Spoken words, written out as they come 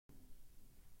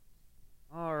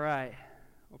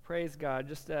Praise God.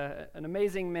 Just an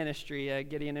amazing ministry,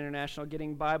 Gideon International,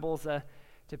 getting Bibles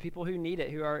to people who need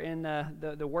it, who are in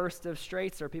the worst of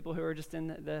straits, or people who are just in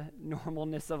the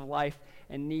normalness of life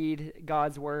and need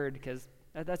God's word, because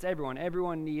that's everyone.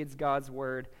 Everyone needs God's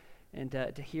word and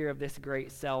to hear of this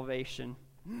great salvation.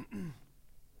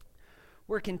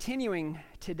 We're continuing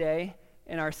today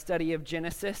in our study of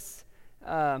Genesis.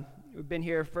 We've been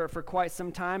here for quite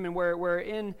some time, and we're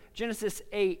in Genesis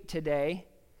 8 today.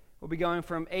 We'll be going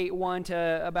from 8:1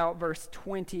 to about verse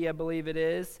 20, I believe it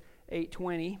is,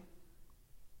 8:20.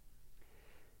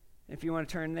 If you want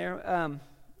to turn there.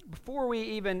 Before we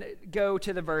even go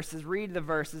to the verses, read the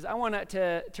verses, I want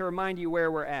to remind you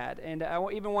where we're at. And I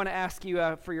even want to ask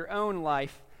you for your own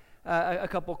life a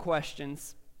couple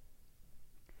questions.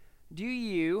 Do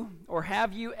you, or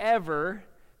have you ever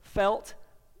felt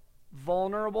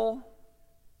vulnerable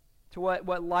to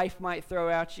what life might throw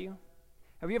at you?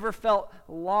 Have you ever felt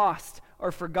lost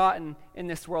or forgotten in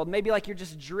this world? Maybe like you're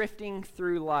just drifting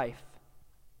through life.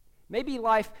 Maybe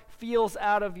life feels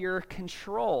out of your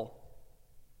control.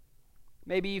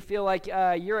 Maybe you feel like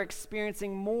you're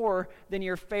experiencing more than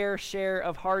your fair share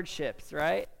of hardships,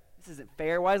 right? This isn't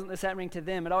fair. Why isn't this happening to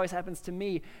them? It always happens to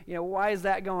me. Why is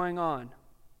that going on?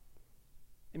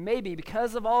 And maybe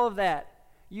because of all of that,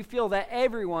 you feel that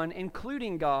everyone,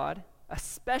 including God,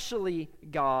 especially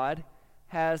God,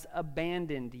 has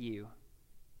abandoned you.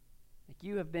 Like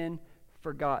you have been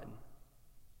forgotten.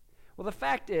 Well, the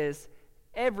fact is,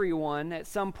 everyone at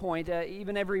some point,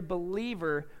 even every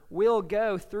believer, will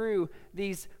go through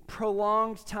these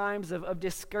prolonged times of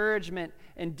discouragement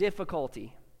and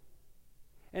difficulty.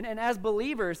 And as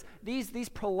believers, these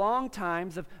prolonged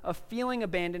times of feeling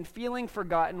abandoned, feeling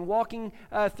forgotten, walking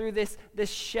through this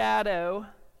shadow,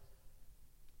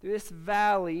 through this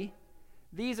valley,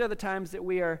 these are the times that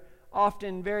we are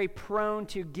often very prone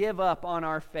to give up on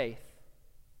our faith.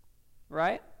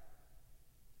 Right?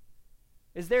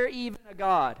 Is there even a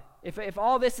God? If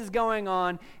all this is going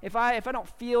on, if I don't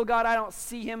feel God, I don't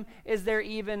see him, is there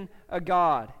even a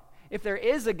God? If there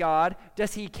is a God,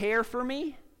 does he care for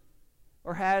me?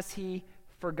 Or has he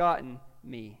forgotten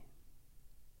me?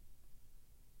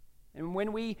 And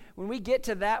when we get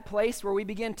to that place where we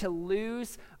begin to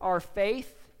lose our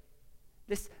faith,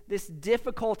 this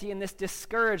difficulty and this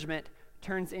discouragement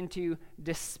turns into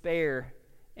despair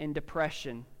and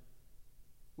depression.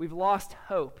 We've lost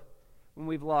hope when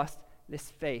we've lost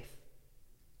this faith.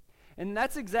 And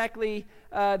that's exactly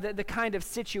the kind of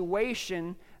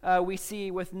situation we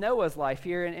see with Noah's life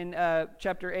here in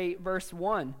chapter 8, verse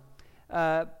 1.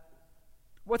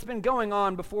 What's been going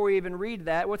on before we even read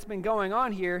that, what's been going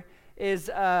on here is,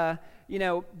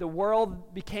 the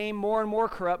world became more and more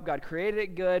corrupt. God created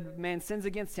it good. Man sins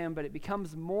against him, but it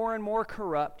becomes more and more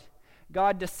corrupt.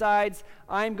 God decides,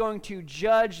 I'm going to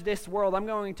judge this world. I'm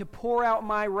going to pour out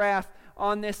my wrath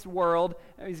on this world.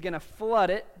 He's going to flood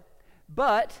it.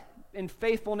 But in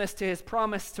faithfulness to his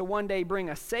promise to one day bring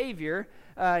a Savior,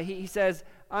 he says,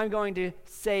 I'm going to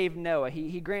save Noah.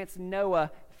 He grants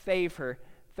Noah favor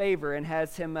and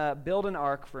has him build an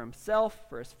ark for himself,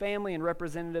 for his family, and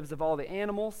representatives of all the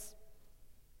animals.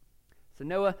 So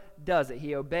Noah does it.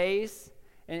 He obeys,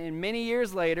 and many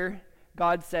years later,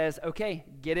 God says, okay,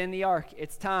 get in the ark.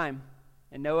 It's time.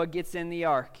 And Noah gets in the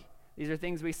ark. These are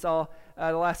things we saw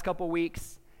the last couple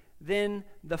weeks. Then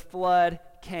the flood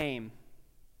came.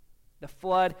 The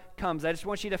flood comes. I just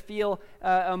want you to feel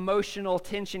emotional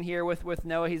tension here with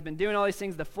Noah. He's been doing all these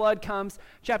things. The flood comes.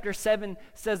 Chapter 7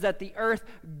 says that the earth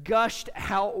gushed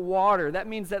out water. That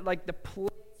means that like the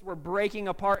plates were breaking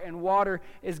apart and water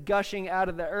is gushing out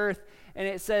of the earth. And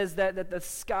it says that the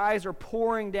skies are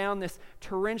pouring down this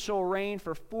torrential rain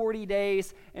for 40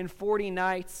 days and 40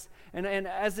 nights. And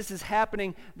as this is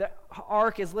happening, the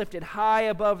ark is lifted high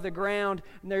above the ground.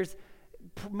 And there's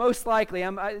most likely,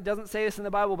 it doesn't say this in the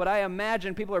Bible, but I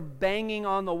imagine people are banging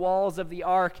on the walls of the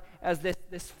ark as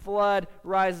this flood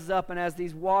rises up and as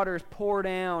these waters pour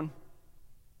down.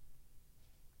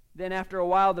 Then after a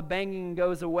while, the banging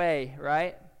goes away,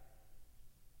 right?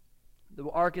 The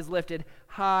ark is lifted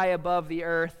high above the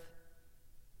earth.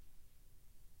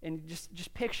 And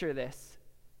just picture this.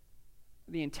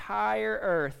 The entire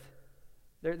earth,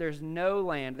 there's no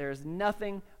land. There's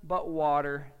nothing but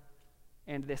water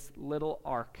and this little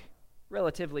ark.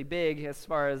 Relatively big as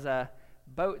far as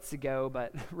boats go,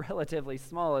 but relatively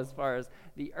small as far as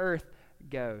the earth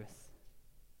goes.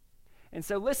 And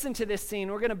so listen to this scene.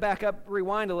 We're going to back up,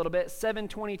 rewind a little bit,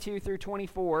 7:22 through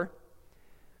 24.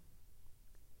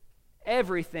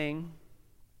 Everything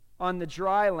on the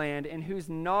dry land in whose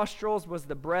nostrils was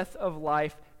the breath of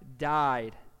life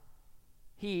died.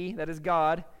 He, that is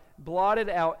God, blotted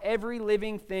out every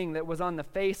living thing that was on the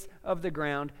face of the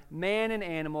ground, man and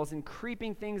animals, and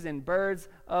creeping things and birds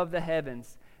of the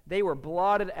heavens. They were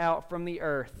blotted out from the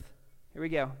earth. Here we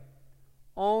go.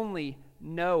 Only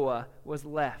Noah was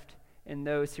left, and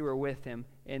those who were with him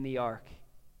in the ark.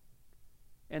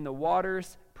 And the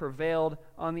waters prevailed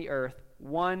on the earth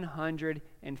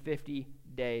 150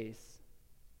 days.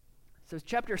 So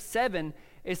chapter 7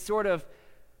 is sort of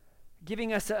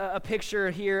giving us a picture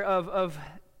here of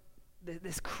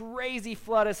this crazy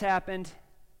flood has happened.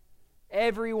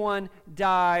 Everyone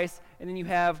dies, and then you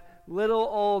have little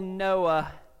old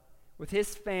Noah with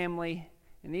his family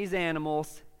and these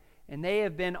animals, and they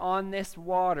have been on this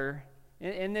water,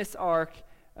 in this ark,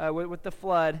 with the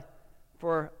flood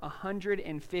for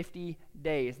 150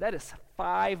 days. That is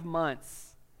 5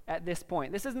 months at this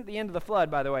point. This isn't the end of the flood,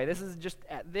 by the way. This is just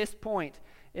at this point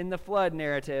in the flood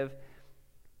narrative.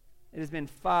 It has been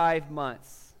 5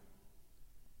 months.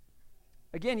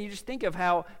 Again, you just think of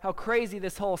how crazy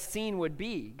this whole scene would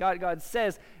be. God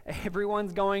says,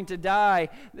 everyone's going to die.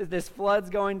 This flood's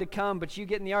going to come, but you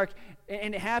get in the ark,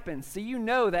 and it happens. So you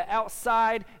know that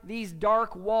outside these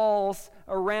dark walls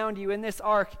around you in this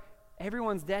ark,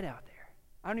 everyone's dead out there.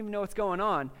 I don't even know what's going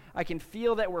on. I can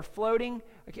feel that we're floating,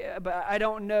 but I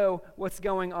don't know what's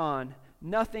going on.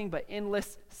 Nothing but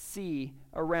endless sea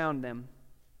around them.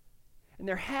 And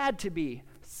there had to be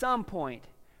some point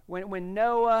when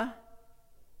Noah,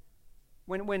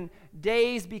 when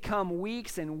days become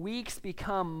weeks and weeks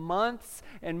become months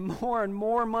and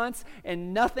more months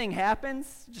and nothing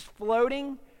happens, just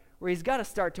floating, where he's got to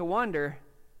start to wonder,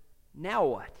 now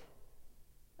what?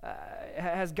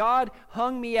 Has God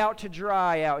hung me out to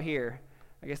dry out here?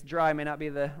 I guess dry may not be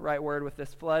the right word with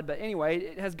this flood, but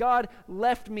anyway, has God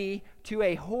left me to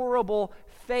a horrible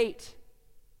fate?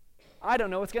 I don't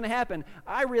know what's going to happen.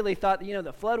 I really thought that,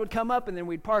 the flood would come up and then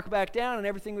we'd park back down and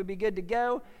everything would be good to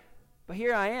go. But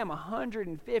here I am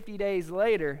 150 days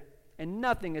later and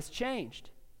nothing has changed.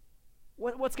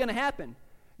 What's going to happen?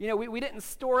 We didn't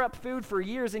store up food for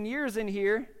years and years in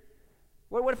here.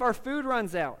 What if our food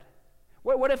runs out?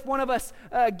 What if one of us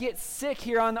gets sick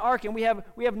here on the ark and we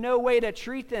have no way to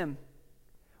treat them?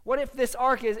 What if this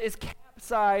ark is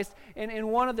capsized in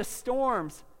one of the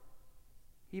storms?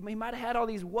 He might have had all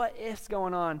these what-ifs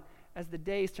going on as the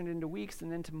days turned into weeks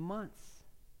and into months.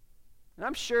 And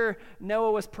I'm sure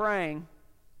Noah was praying.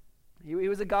 He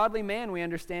was a godly man, we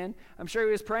understand. I'm sure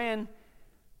he was praying,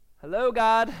 hello,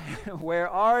 God, where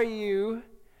are you?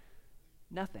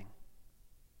 Nothing.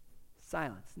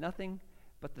 Silence. Nothing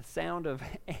but the sound of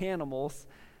animals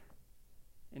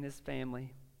in his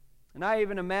family. And I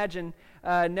even imagine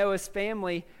Noah's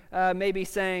family maybe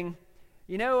saying,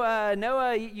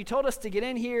 Noah, you told us to get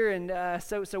in here, and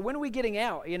so when are we getting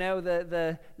out?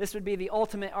 This would be the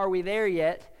ultimate, are we there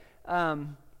yet?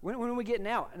 When are we getting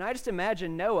out? And I just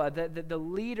imagine Noah, the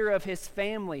leader of his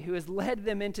family, who has led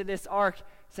them into this ark,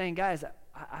 saying, guys,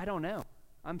 I don't know.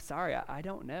 I'm sorry, I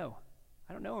don't know.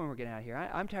 I don't know when we're getting out of here.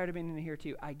 I'm tired of being in here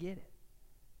too. I get it.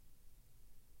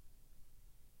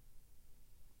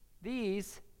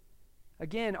 These,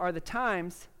 again, are the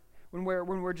times when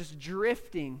we're just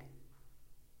drifting.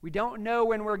 We don't know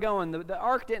when we're going. The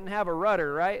ark didn't have a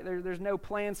rudder, right? There's no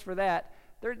plans for that.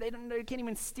 They can't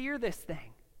even steer this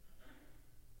thing.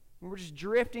 When we're just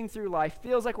drifting through life,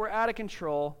 feels like we're out of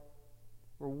control.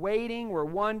 We're waiting, we're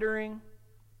wondering,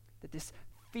 that this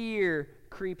fear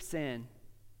creeps in.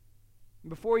 And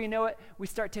before you know it, we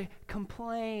start to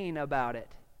complain about it.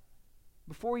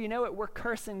 Before you know it, we're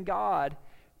cursing God,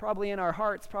 probably in our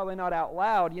hearts, probably not out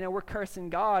loud. We're cursing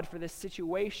God for this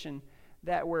situation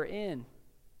that we're in.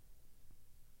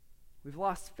 We've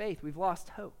lost faith. We've lost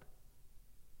hope.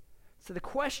 So the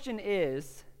question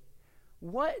is,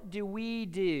 what do we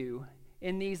do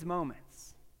in these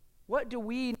moments? What do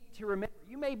we need to remember?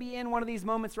 You may be in one of these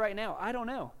moments right now. I don't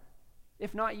know.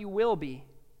 If not, you will be.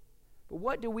 But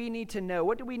what do we need to know?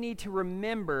 What do we need to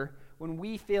remember when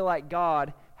we feel like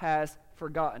God has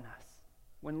forgotten us?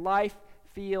 When life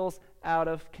feels out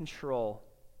of control?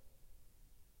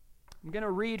 I'm going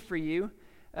to read for you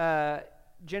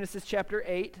Genesis chapter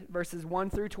 8, verses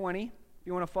 1 through 20. If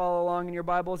you want to follow along in your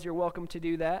Bibles, you're welcome to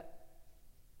do that.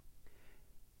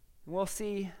 And we'll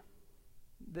see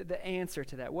the answer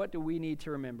to that. What do we need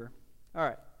to remember? All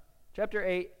right, chapter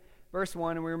 8, verse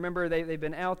 1, and we remember they've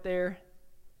been out there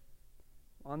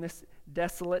on this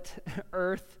desolate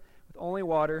earth with only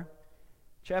water.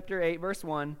 Chapter 8, verse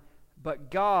 1,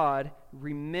 but God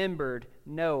remembered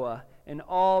Noah and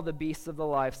all the beasts of the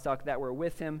livestock that were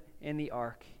with him in the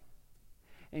ark.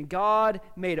 And God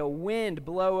made a wind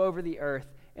blow over the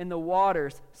earth, and the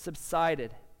waters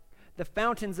subsided. The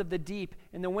fountains of the deep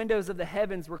and the windows of the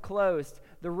heavens were closed.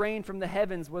 The rain from the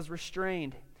heavens was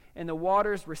restrained, and the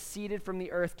waters receded from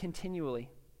the earth continually.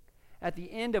 At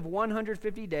the end of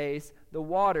 150 days, the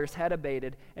waters had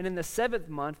abated, and in the 7th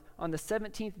month, on the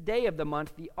 17th day of the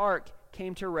month, the ark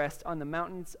came to rest on the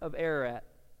mountains of Ararat.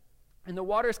 And the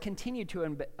waters continued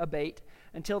to abate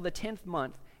until the 10th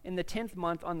month. In the 10th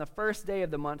month, on the 1st day of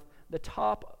the month, the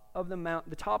tops of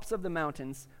the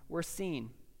mountains were seen.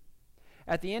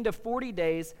 At the end of 40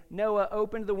 days, Noah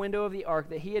opened the window of the ark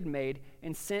that he had made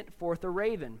and sent forth a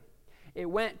raven. It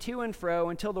went to and fro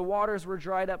until the waters were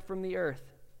dried up from the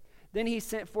earth. Then he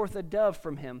sent forth a dove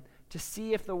from him to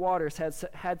see if the waters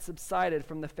had subsided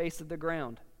from the face of the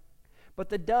ground. But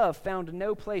the dove found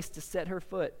no place to set her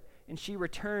foot, and she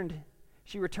returned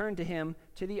to him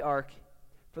to the ark,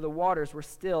 for the waters were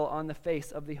still on the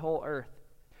face of the whole earth.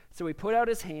 So he put out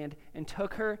his hand and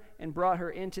took her and brought her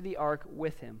into the ark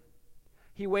with him.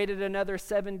 He waited another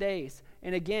 7 days,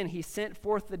 and again he sent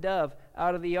forth the dove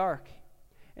out of the ark.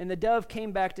 And the dove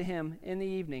came back to him in the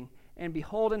evening, and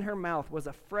behold, in her mouth was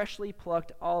a freshly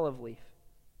plucked olive leaf.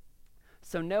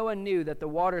 So Noah knew that the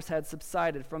waters had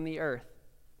subsided from the earth.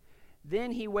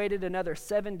 Then he waited another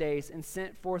 7 days and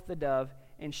sent forth the dove,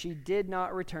 and she did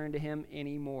not return to him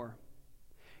any more.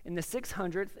 In the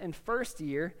 601st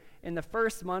year, in the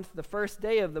 1st month, the 1st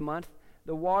day of the month,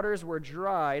 the waters were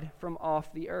dried from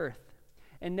off the earth.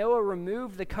 And Noah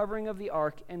removed the covering of the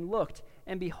ark and looked,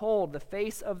 and behold, the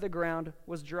face of the ground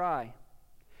was dry.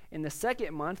 In the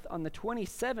 2nd month, on the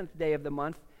 27th day of the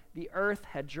month, the earth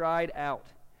had dried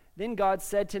out. Then God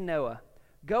said to Noah,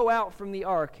 "Go out from the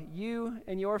ark, you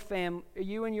and your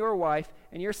wife,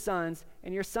 and your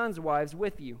sons' wives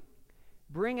with you.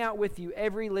 Bring out with you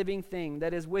every living thing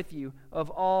that is with you of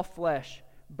all flesh,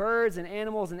 birds and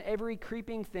animals and every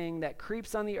creeping thing that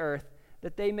creeps on the earth,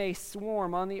 that they may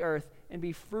swarm on the earth and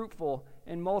be fruitful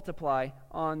and multiply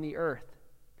on the earth."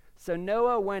 So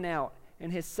Noah went out,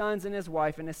 and his sons and his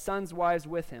wife and his sons' wives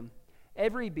with him.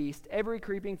 Every beast, every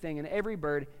creeping thing, and every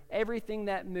bird, everything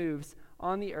that moves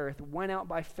on the earth went out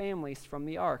by families from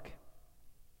the ark.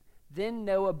 Then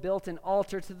Noah built an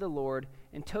altar to the Lord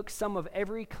and took some of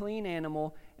every clean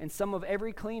animal and some of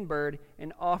every clean bird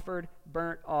and offered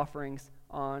burnt offerings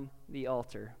on the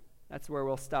altar. That's where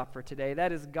we'll stop for today.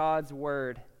 That is God's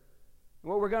word.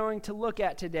 What we're going to look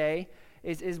at today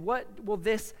is what will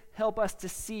this help us to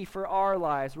see for our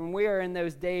lives when we are in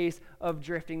those days of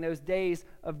drifting, those days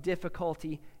of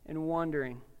difficulty and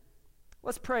wandering.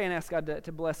 Let's pray and ask God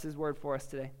to bless his word for us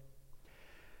today.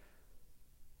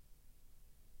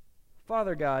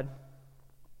 Father God,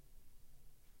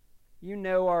 you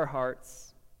know our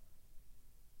hearts.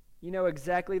 You know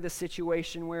exactly the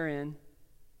situation we're in.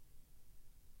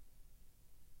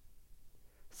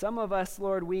 Some of us,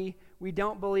 Lord, we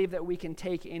don't believe that we can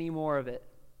take any more of it.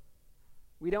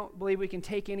 We don't believe we can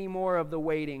take any more of the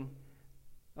waiting,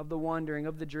 of the wandering,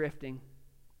 of the drifting.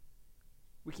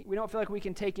 We don't feel like we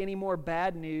can take any more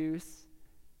bad news.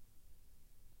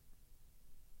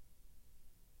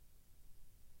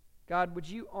 God, would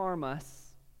you arm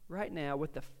us right now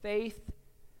with the faith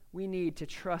we need to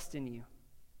trust in you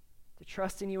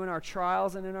in our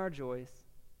trials and in our joys.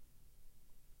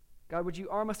 God, would you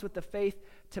arm us with the faith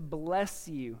to bless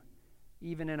you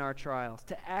even in our trials,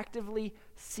 to actively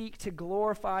seek to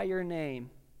glorify your name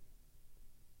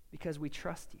because we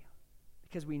trust you,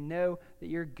 because we know that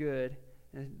you're good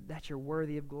and that you're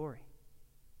worthy of glory.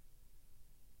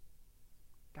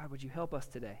 God, would you help us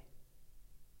today?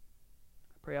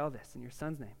 I pray all this in your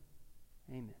Son's name.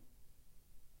 Amen.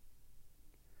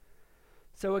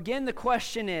 So again, the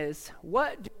question is,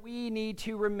 what do we need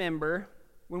to remember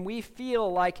when we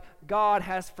feel like God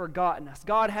has forgotten us,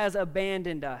 God has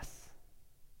abandoned us,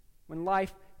 when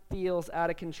life feels out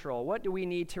of control? What do we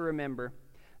need to remember?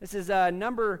 This is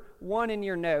number 1 in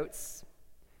your notes.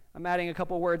 I'm adding a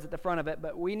couple words at the front of it,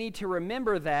 but we need to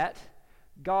remember that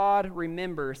God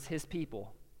remembers his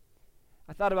people.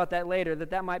 I thought about that later,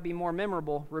 that might be more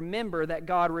memorable. Remember that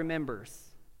God remembers.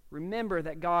 Remember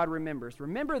that God remembers.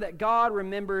 Remember that God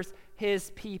remembers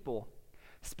his people.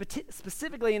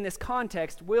 Specifically in this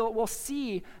context, we'll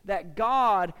see that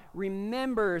God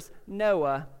remembers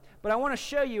Noah. But I want to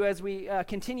show you as we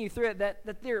continue through it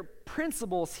that there are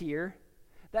principles here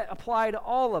that apply to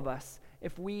all of us.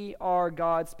 If we are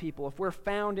God's people, if we're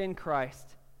found in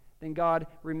Christ, then God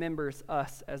remembers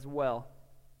us as well.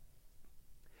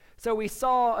 So we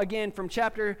saw again from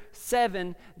chapter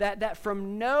 7 that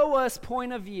from Noah's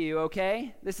point of view,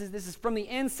 okay, this is from the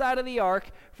inside of the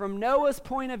ark, from Noah's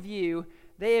point of view,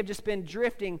 they have just been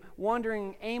drifting,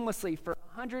 wandering aimlessly for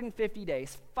 150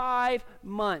 days, 5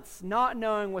 months, not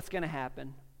knowing what's going to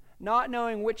happen, not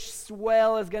knowing which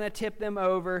swell is going to tip them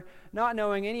over, not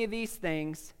knowing any of these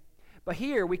things. But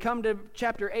here we come to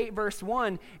chapter 8, verse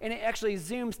 1, and it actually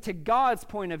zooms to God's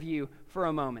point of view for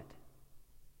a moment.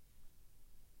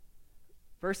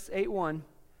 Verse 8:1,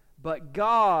 but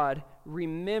God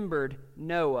remembered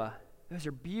Noah. Those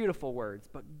are beautiful words.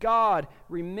 But God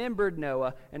remembered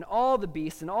Noah and all the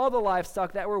beasts and all the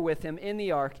livestock that were with him in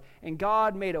the ark, and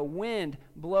God made a wind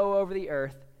blow over the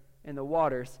earth, and the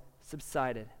waters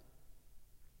subsided.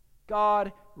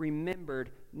 God remembered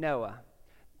Noah.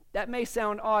 That may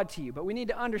sound odd to you, but we need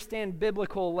to understand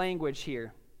biblical language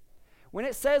here. When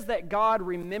it says that God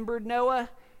remembered Noah,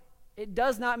 it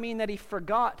does not mean that he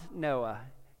forgot Noah.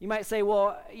 You might say,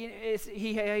 well,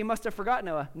 he must have forgot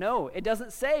Noah. No, it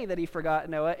doesn't say that he forgot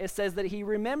Noah. It says that he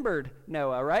remembered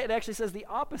Noah, right? It actually says the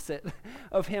opposite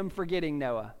of him forgetting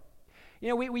Noah. You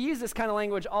know, we use this kind of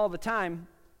language all the time.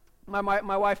 My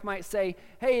wife might say,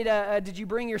 hey, did you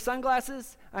bring your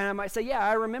sunglasses? And I might say, yeah,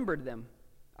 I remembered them.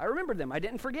 I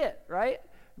didn't forget, right?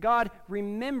 God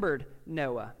remembered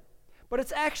Noah. But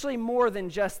it's actually more than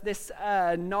just this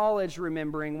knowledge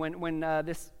remembering when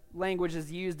this language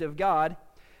is used of God.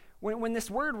 When this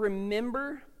word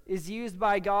remember is used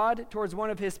by God towards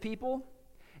one of his people,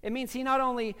 it means he not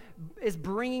only is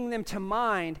bringing them to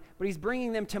mind, but he's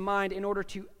bringing them to mind in order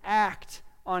to act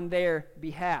on their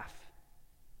behalf,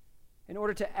 in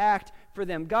order to act for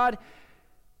them. God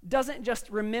doesn't just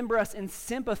remember us and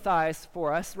sympathize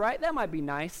for us, right? That might be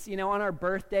nice. You know, on our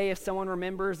birthday, if someone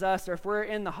remembers us, or if we're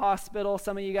in the hospital,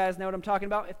 some of you guys know what I'm talking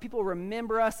about. If people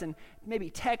remember us and maybe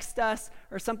text us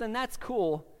or something, that's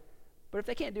cool. But if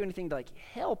they can't do anything to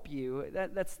help you,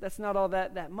 that's not all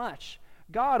that much.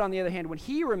 God, on the other hand, when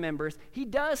he remembers, he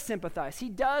does sympathize. He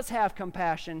does have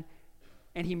compassion,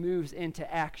 and he moves into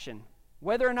action.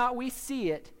 Whether or not we see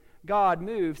it, God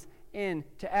moves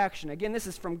into action. Again, this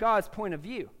is from God's point of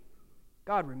view.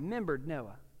 God remembered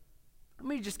Noah. Let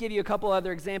me just give you a couple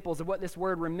other examples of what this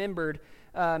word remembered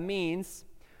means.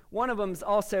 One of them is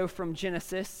also from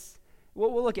Genesis.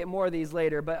 We'll look at more of these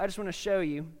later, but I just want to show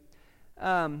you.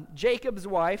 Jacob's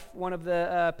wife, one of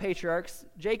the patriarchs,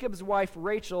 Jacob's wife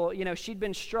Rachel, you know, she'd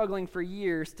been struggling for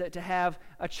years to have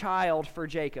a child for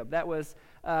Jacob. That was,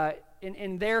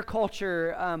 in their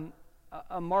culture,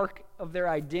 a mark of their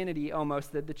identity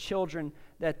almost, the children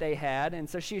that they had. And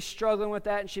so she's struggling with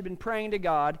that, and she'd been praying to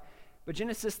God. But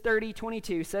Genesis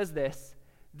 30:22 says this,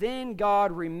 then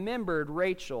God remembered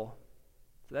Rachel.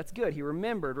 So that's good. He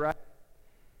remembered, right?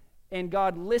 And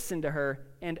God listened to her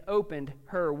and opened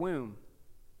her womb.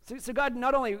 So God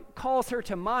not only calls her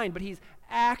to mind, but he's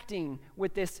acting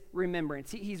with this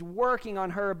remembrance. He's working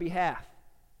on her behalf.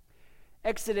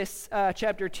 Exodus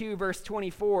chapter 2, verse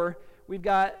 24, we've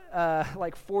got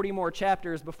 40 more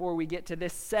chapters before we get to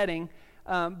this setting.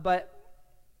 But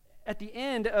at the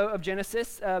end of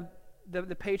Genesis,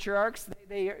 the patriarchs,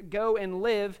 they go and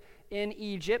live in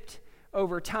Egypt.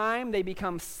 Over time, they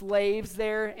become slaves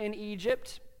there in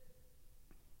Egypt.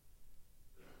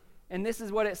 And this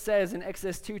is what it says in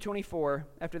Exodus 2:24,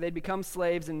 after they'd become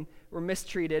slaves and were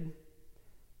mistreated.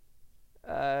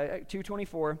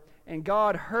 2:24, and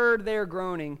God heard their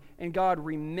groaning, and God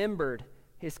remembered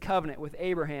his covenant with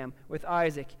Abraham, with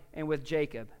Isaac, and with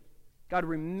Jacob. God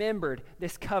remembered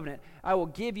this covenant. I will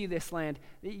give you this land.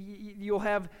 You'll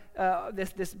have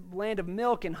this land of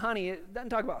milk and honey. It doesn't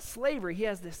talk about slavery. He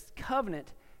has this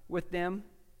covenant with them.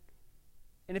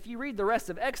 And if you read the rest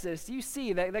of Exodus, you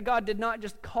see that God did not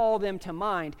just call them to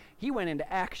mind. He went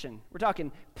into action. We're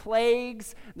talking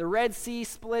plagues, the Red Sea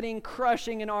splitting,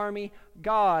 crushing an army.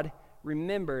 God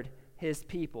remembered his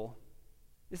people.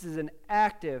 This is an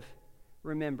active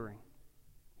remembering.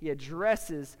 He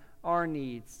addresses our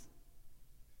needs.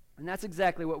 And that's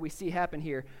exactly what we see happen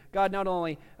here. God not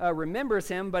only remembers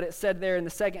him, but it said there in the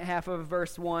second half of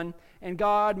verse 1, and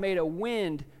God made a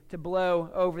wind to blow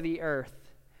over the earth.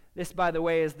 This, by the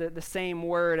way, is the same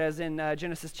word as in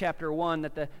Genesis chapter 1,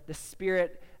 that the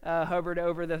Spirit hovered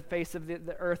over the face of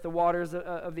the earth, the waters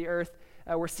of the earth.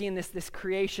 We're seeing this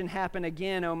creation happen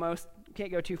again almost.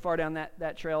 Can't go too far down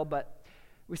that trail, but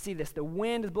we see this. The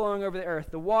wind is blowing over the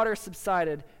earth. The water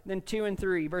subsided. Then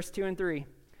verse 2 and 3.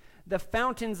 The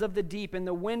fountains of the deep and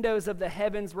the windows of the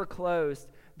heavens were closed.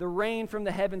 The rain from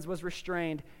the heavens was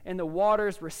restrained, and the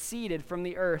waters receded from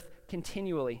the earth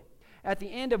continually. At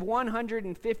the end of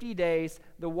 150 days,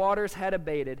 the waters had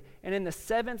abated, and in the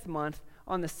 7th month,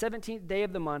 on the 17th day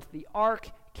of the month, the ark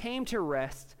came to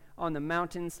rest on the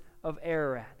mountains of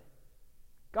Ararat.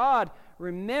 God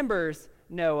remembers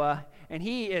Noah, and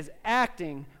he is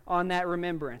acting on that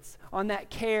remembrance, on that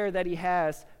care that he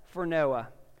has for Noah.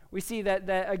 We see that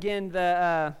again,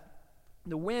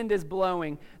 The wind is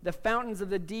blowing. The fountains of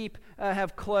the deep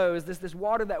have closed. This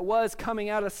water that was coming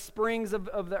out of springs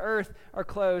of the earth are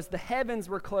closed. The heavens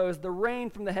were closed. The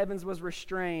rain from the heavens was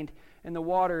restrained, and the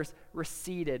waters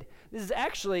receded. This is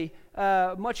actually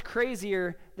much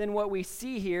crazier than what we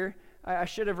see here. I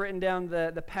should have written down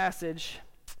the passage.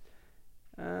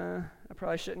 I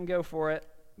probably shouldn't go for it,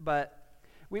 but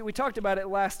we talked about it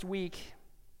last week.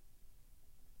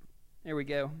 There we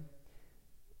go.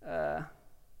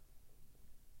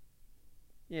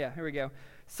 Here we go.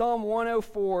 Psalm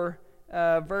 104,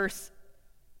 verse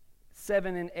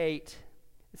 7 and 8.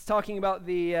 It's talking about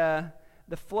the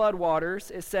flood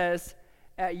waters. It says,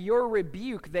 "At your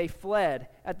rebuke they fled.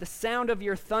 At the sound of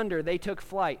your thunder they took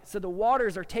flight." So the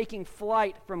waters are taking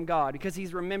flight from God because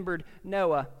he's remembered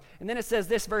Noah. And then it says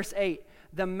this, verse 8,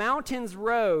 "The mountains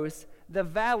rose, the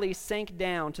valleys sank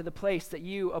down to the place that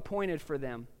you appointed for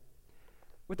them."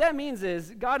 What that means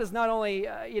is God is not only,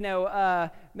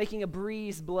 making a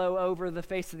breeze blow over the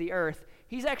face of the earth.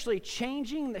 He's actually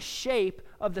changing the shape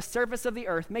of the surface of the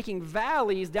earth, making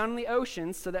valleys down in the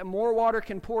oceans so that more water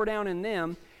can pour down in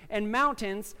them, and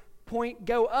mountains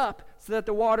go up so that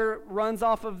the water runs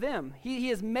off of them. He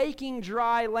is making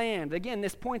dry land. Again,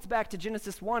 this points back to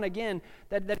Genesis 1 again,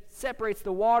 that separates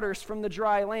the waters from the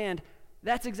dry land.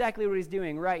 That's exactly what he's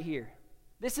doing right here.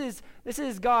 This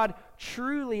is God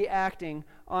truly acting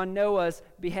on Noah's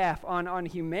behalf, on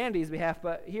humanity's behalf,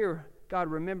 but here God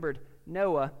remembered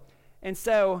Noah. And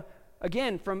so,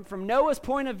 again, from Noah's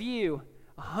point of view,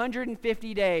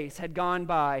 150 days had gone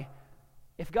by.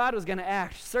 If God was going to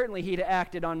act, certainly he'd have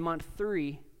acted on month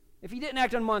 3. If he didn't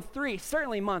act on month 3,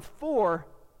 certainly month 4.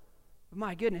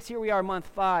 My goodness, here we are, month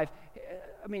 5.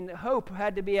 I mean, hope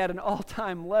had to be at an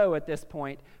all-time low at this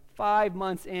point, 5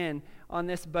 months in on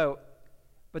this boat.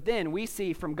 But then we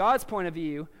see from God's point of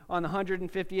view, on the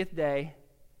 150th day,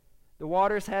 the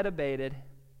waters had abated,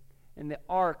 and the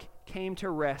ark came to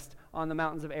rest on the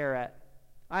mountains of Ararat.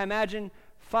 I imagine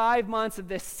 5 months of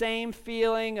this same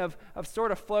feeling of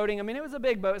sort of floating. I mean, it was a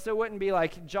big boat, so it wouldn't be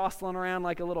like jostling around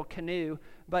like a little canoe,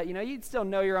 but you'd still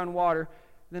know you're on water.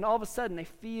 Then all of a sudden, they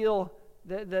feel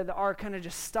the ark kind of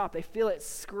just stop. They feel it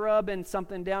scrubbing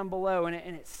something down below,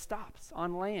 and it stops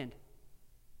on land.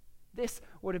 This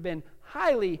would have been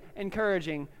highly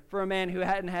encouraging for a man who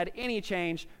hadn't had any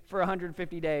change for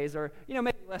 150 days, or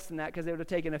maybe less than that, because it would have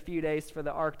taken a few days for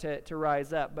the ark to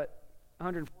rise up, but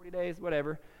 140 days,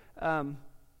 whatever.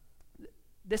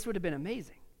 This would have been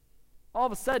amazing. All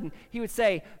of a sudden, he would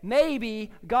say,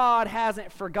 maybe God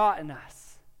hasn't forgotten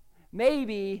us.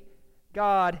 Maybe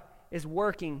God is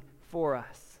working for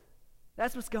us.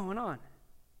 That's what's going on.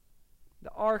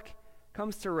 The ark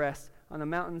comes to rest on the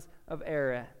mountains of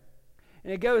Ararat.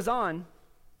 And it goes on,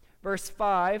 verse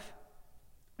 5,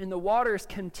 "And the waters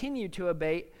continued to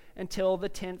abate until the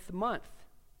 10th month."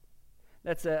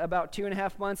 That's about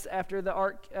 2.5 months after the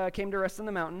ark came to rest on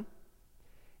the mountain.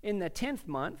 "In the 10th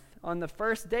month, on the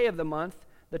first day of the month,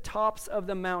 the tops of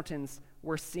the mountains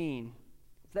were seen."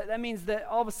 That means that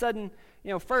all of a sudden,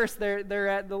 first they're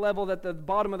at the level that the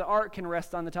bottom of the ark can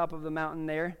rest on the top of the mountain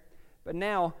there. But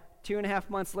now, 2.5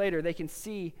 months later, they can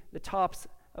see the tops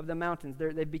of the mountains.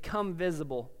 They've become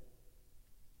visible.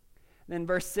 And then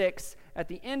verse 6, "At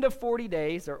the end of 40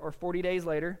 days, or 40 days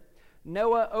later,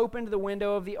 Noah opened the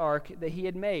window of the ark that he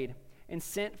had made and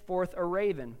sent forth a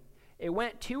raven. It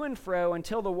went to and fro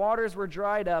until the waters were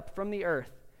dried up from the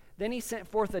earth. Then he sent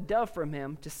forth a dove from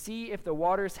him to see if the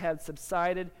waters had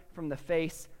subsided from the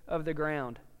face of the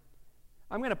ground."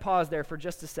 I'm going to pause there for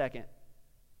just a second.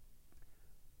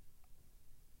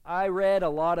 I read a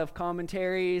lot of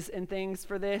commentaries and things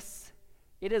for this.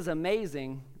 It is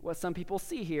amazing what some people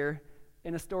see here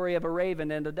in a story of a raven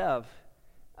and a dove.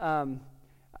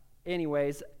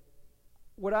 Anyways,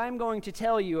 what I'm going to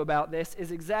tell you about this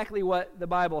is exactly what the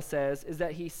Bible says, is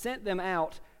that he sent them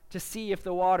out to see if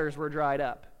the waters were dried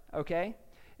up, okay?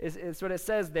 It's what it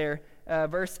says there,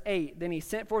 verse 8. "Then he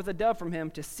sent forth a dove from him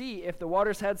to see if the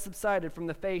waters had subsided from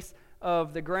the face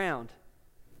of the ground."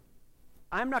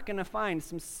 I'm not going to find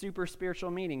some super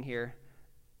spiritual meaning here.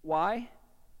 Why?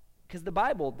 Because the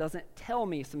Bible doesn't tell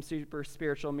me some super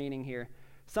spiritual meaning here.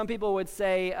 Some people would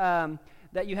say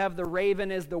that you have the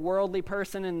raven is the worldly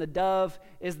person and the dove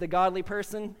is the godly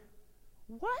person.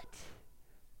 What?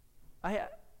 I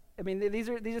mean, these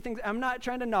are things. I'm not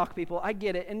trying to knock people. I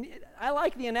get it, and I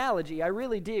like the analogy. I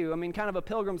really do. I mean, kind of a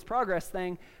Pilgrim's Progress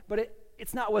thing, but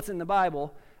it's not what's in the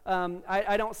Bible.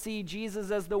 I don't see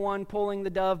Jesus as the one pulling the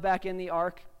dove back in the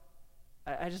ark.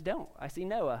 I just don't. I see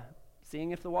Noah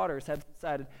seeing if the waters have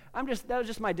subsided. That was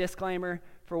just my disclaimer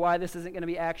for why this isn't going to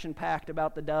be action-packed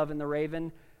about the dove and the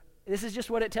raven. This is just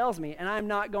what it tells me, and I'm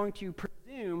not going to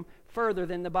presume further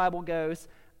than the Bible goes,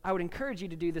 I would encourage you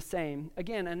to do the same.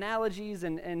 Again, analogies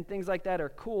and things like that are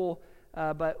cool,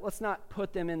 but let's not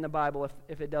put them in the Bible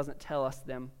if it doesn't tell us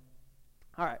them.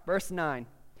 All right, verse 9.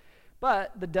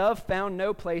 But the dove found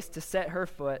no place to set her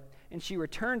foot, and she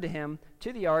returned to him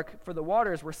to the ark, for the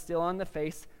waters were still on the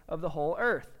face of the whole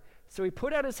earth. So he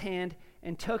put out his hand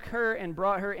and took her and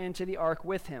brought her into the ark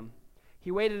with him.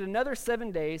 He waited another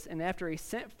 7 days, and after he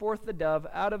sent forth the dove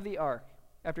out of the ark,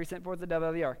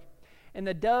 and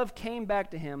the dove came back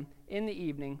to him in the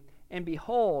evening, and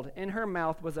behold, in her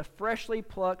mouth was a freshly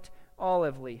plucked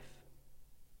olive leaf.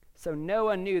 So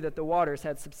Noah knew that the waters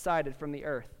had subsided from the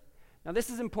earth. Now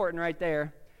this is important right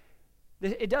there.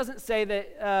 It doesn't say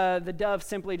that the dove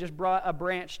simply just brought a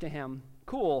branch to him.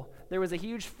 Cool. There was a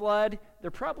huge flood.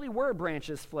 There probably were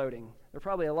branches floating. There are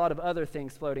probably a lot of other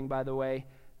things floating, by the way.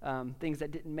 Things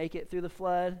that didn't make it through the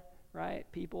flood, right?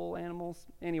 People, animals.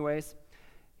 Anyways,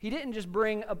 he didn't just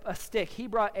bring a stick. He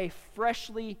brought a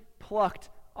freshly plucked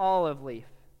olive leaf.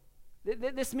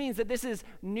 This means that this is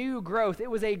new growth. It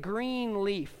was a green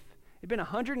leaf. It had been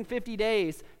 150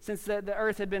 days since the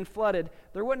earth had been flooded.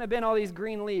 There wouldn't have been all these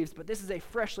green leaves, but this is a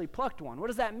freshly plucked one. What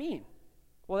does that mean?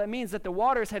 Well, that means that the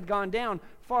waters had gone down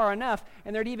far enough,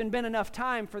 and there'd even been enough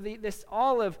time for this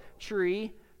olive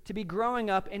tree to be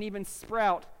growing up and even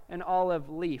sprout an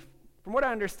olive leaf. From what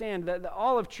I understand, the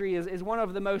olive tree is one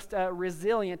of the most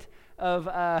resilient of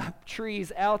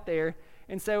trees out there,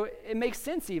 and so it makes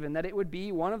sense even that it would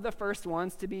be one of the first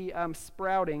ones to be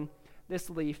sprouting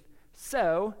this leaf.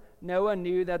 So Noah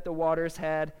knew that the waters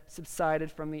had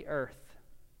subsided from the earth.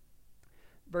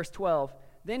 Verse 12,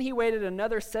 then he waited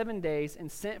another 7 days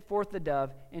and sent forth the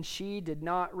dove, and she did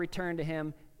not return to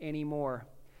him anymore.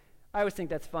 I always think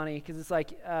that's funny because it's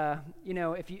like,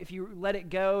 if you let it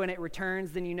go and it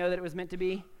returns, then you know that it was meant to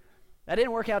be. That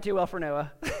didn't work out too well for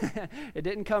Noah. It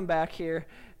didn't come back here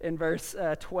in verse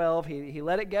 12. He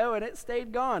let it go and it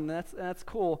stayed gone. That's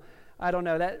cool. I don't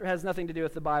know. That has nothing to do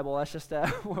with the Bible. That's just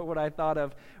what I thought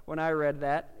of when I read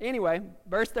that. Anyway,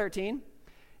 verse 13.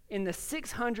 In the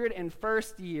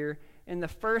 601st year, in the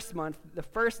first month, the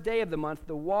first day of the month,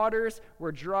 the waters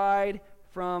were dried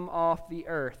from off the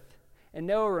earth. And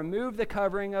Noah removed the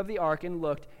covering of the ark and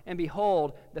looked, and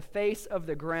behold, the face of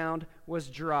the ground was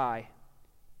dry.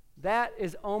 That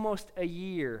is almost a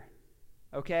year.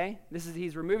 Okay?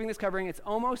 He's removing this covering. It's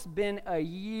almost been a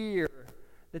year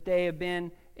that they have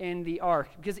been in the ark.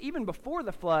 Because even before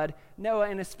the flood, Noah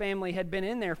and his family had been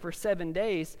in there for 7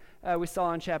 days, we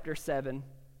saw in chapter 7.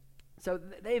 So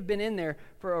they've been in there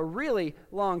for a really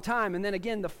long time. And then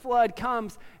again, the flood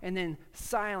comes, and then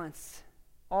silence,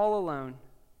 all alone.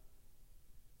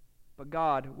 But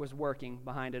God was working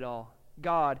behind it all.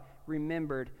 God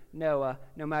remembered Noah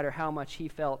no matter how much he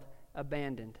felt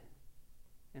abandoned.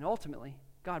 And ultimately,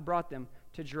 God brought them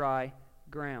to dry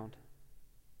ground.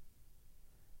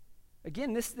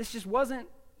 Again, this just wasn't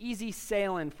easy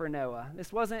sailing for Noah.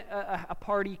 This wasn't a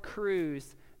party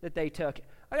cruise that they took.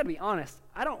 I got to be honest,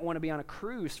 I don't want to be on a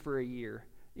cruise for a year,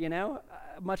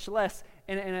 much less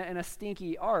in a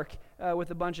stinky ark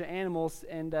with a bunch of animals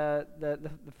and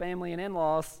the family and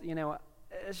in-laws.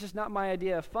 It's just not my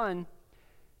idea of fun.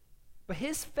 But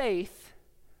his faith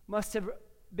must have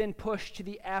been pushed to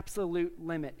the absolute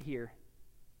limit here.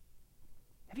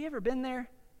 Have you ever been there?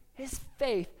 His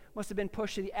faith must have been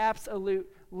pushed to the absolute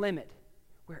limit.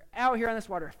 We're out here on this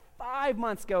water. 5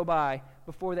 months go by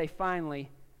before they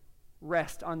finally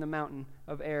rest on the mountain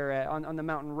of Ararat, on the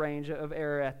mountain range of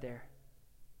Ararat there.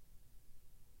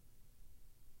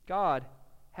 God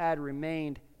had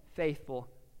remained faithful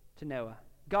to Noah.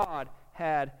 God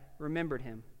had remembered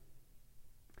him.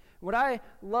 What I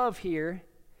love here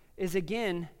is,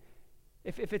 again,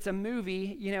 if it's a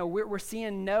movie, we're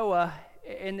seeing Noah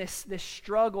in this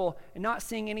struggle and not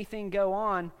seeing anything go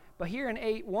on. But here in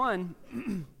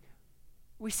 8:1,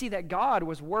 we see that God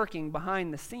was working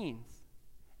behind the scenes.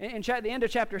 In the end of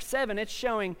chapter 7, it's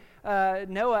showing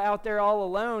Noah out there all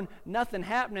alone, nothing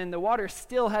happening. The water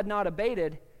still had not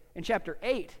abated. In chapter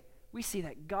 8, we see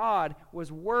that God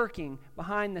was working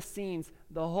behind the scenes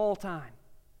the whole time.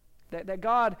 That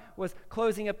God was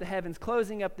closing up the heavens,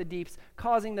 closing up the deeps,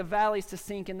 causing the valleys to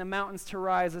sink and the mountains to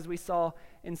rise, as we saw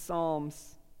in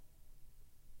Psalms.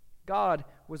 God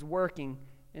was working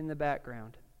in the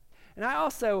background. And I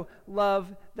also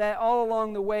love that all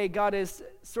along the way, God has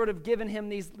sort of given him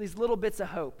these little bits of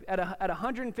hope. At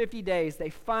 150 days, they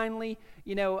finally,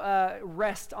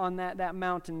 rest on that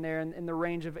mountain there in the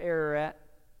range of Ararat.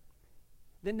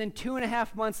 Then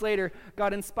 2.5 months later,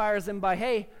 God inspires them by,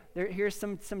 hey, here's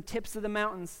some tips of the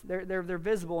mountains. They're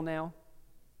visible now.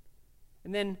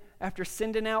 And then after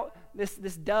sending out this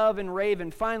dove and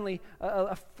raven, finally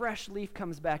a fresh leaf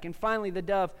comes back, and finally the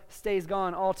dove stays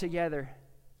gone altogether.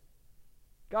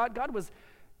 God was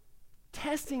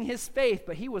testing his faith,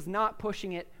 but he was not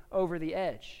pushing it over the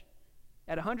edge.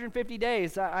 At 150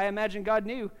 days, I imagine God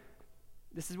knew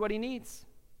this is what he needs.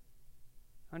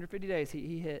 150 days,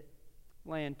 he hit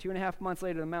land. 2.5 months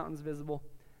later, the mountain's visible.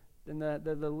 Then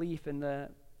the leaf and the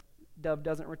dove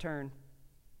doesn't return.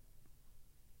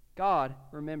 God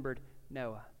remembered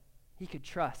Noah. He could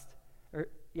trust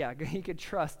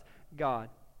God.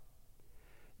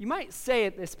 You might say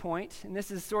at this point, and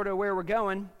this is sort of where we're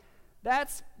going,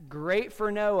 that's great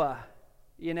for Noah.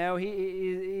 You know,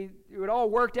 it all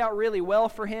worked out really well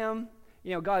for him.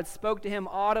 You know, God spoke to him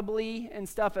audibly and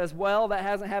stuff as well. That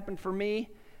hasn't happened for me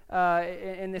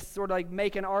in this sort of like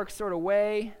make an ark sort of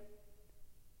way.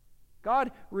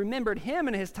 God remembered him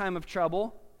in his time of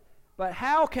trouble. But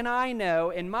how can I know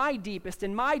in my deepest,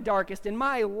 in my darkest, in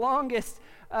my longest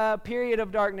period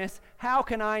of darkness, how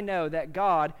can I know that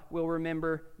God will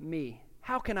remember me?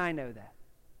 How can I know that?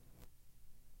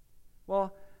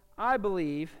 Well, I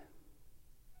believe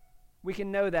we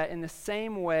can know that in the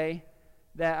same way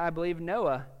that I believe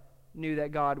Noah knew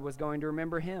that God was going to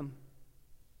remember him.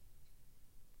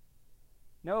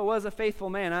 Noah was a faithful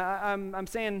man. I'm not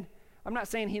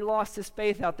saying he lost his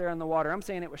faith out there on the water. I'm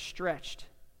saying it was stretched.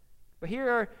 But here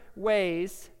are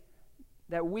ways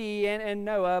that we and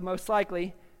Noah most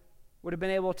likely would have been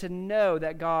able to know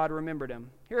that God remembered him.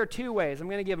 Here are 2 ways. I'm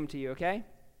going to give them to you, okay?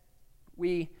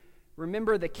 We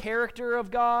remember the character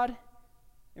of God,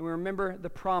 and we remember the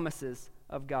promises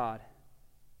of God.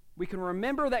 We can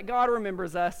remember that God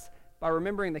remembers us by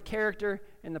remembering the character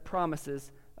and the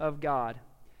promises of God.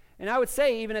 And I would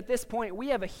say even at this point, we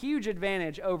have a huge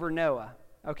advantage over Noah,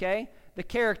 okay? The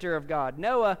character of God.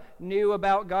 Noah knew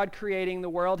about God creating the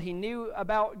world. He knew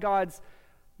about God's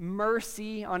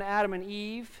mercy on Adam and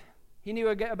Eve. He knew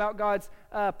about God's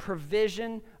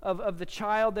provision of the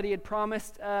child that he had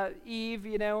promised Eve,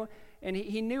 you know, and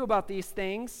he knew about these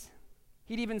things.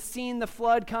 He'd even seen the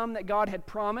flood come that God had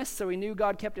promised, so he knew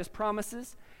God kept his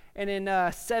promises. And in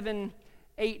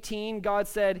 7:18, God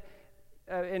said,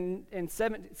 in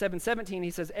 7:17,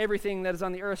 he says, everything that is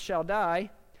on the earth shall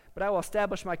die, but I will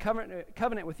establish my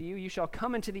covenant with you. You shall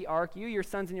come into the ark, you, your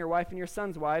sons, and your wife, and your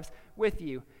sons' wives with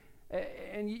you.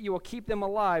 And you will keep them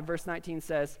alive, verse 19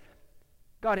 says.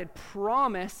 God had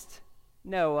promised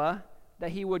Noah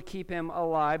that he would keep him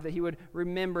alive, that he would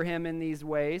remember him in these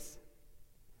ways.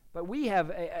 But we have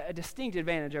a distinct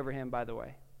advantage over him, by the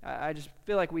way. I just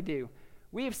feel like we do.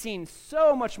 We have seen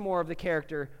so much more of the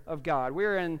character of God.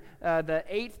 We're in the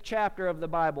 8th chapter of the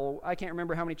Bible. I can't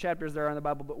remember how many chapters there are in the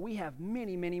Bible, but we have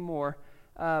many, many more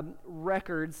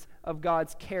records of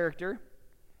God's character.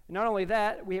 And not only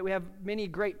that, we have many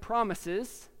great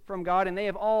promises from God, and they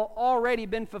have all already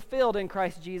been fulfilled in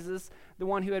Christ Jesus, the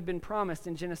one who had been promised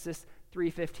in Genesis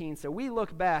 3:15. So we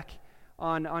look back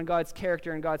on God's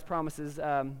character and God's promises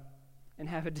and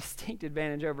have a distinct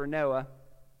advantage over Noah.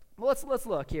 Well, let's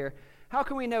look here. How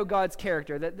can we know God's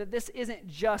character? That this isn't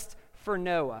just for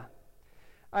Noah.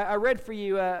 I read for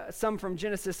you some from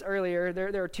Genesis earlier.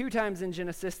 There are 2 times in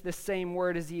Genesis this same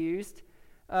word is used.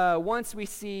 Once we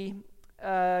see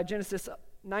Genesis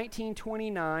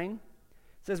 19:29.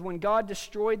 It says, when God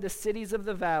destroyed the cities of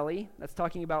the valley, that's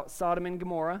talking about Sodom and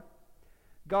Gomorrah,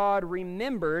 God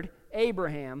remembered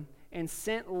Abraham and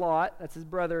sent Lot, that's his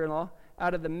brother-in-law,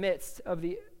 out of the midst of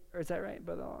the, or is that right?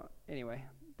 Brother-in-law? Anyway,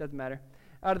 doesn't matter.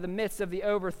 Out of the midst of the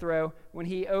overthrow when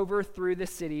he overthrew the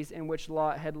cities in which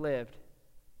Lot had lived.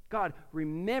 God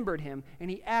remembered him, and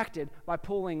he acted by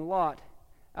pulling Lot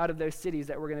out of those cities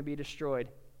that were going to be destroyed.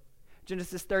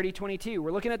 Genesis 30:22,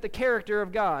 we're looking at the character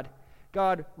of God.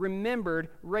 God remembered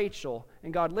Rachel,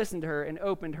 and God listened to her and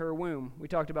opened her womb. We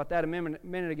talked about that a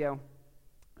minute ago.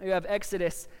 You have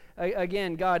Exodus,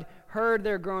 again, God heard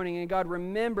their groaning, and God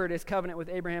remembered his covenant with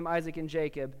Abraham, Isaac, and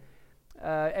Jacob.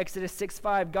 Exodus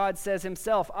 6:5, God says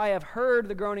himself, I have heard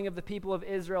the groaning of the people of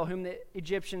Israel, whom the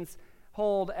Egyptians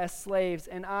hold as slaves,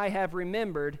 and I have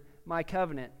remembered my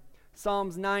covenant.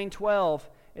 Psalms 9:12,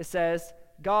 it says,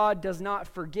 God does not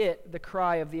forget the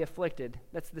cry of the afflicted.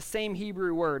 That's the same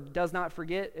Hebrew word. Does not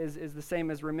forget is the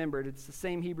same as remembered. It's the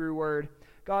same Hebrew word.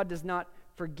 God does not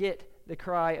forget the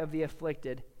cry of the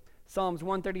afflicted. Psalms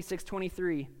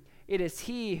 136:23. It is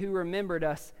he who remembered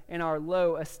us in our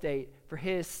low estate, for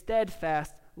his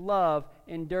steadfast love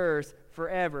endures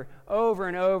forever. Over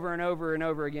and over and over and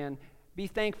over again. Be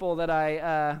thankful that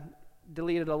I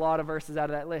deleted a lot of verses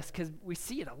out of that list, because we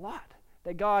see it a lot.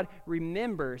 That God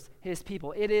remembers his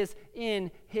people. It is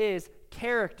in his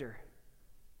character.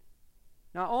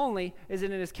 Not only is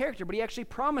it in his character, but he actually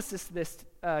promises this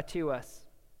to us.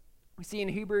 We see in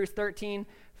Hebrews 13,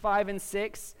 5 and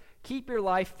 6, keep your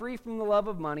life free from the love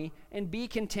of money and be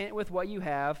content with what you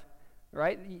have,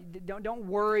 right? Don't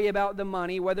worry about the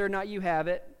money, whether or not you have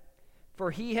it. For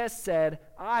he has said,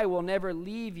 I will never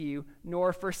leave you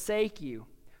nor forsake you.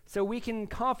 So we can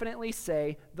confidently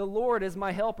say, the Lord is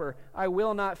my helper. I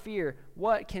will not fear.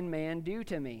 What can man do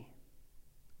to me?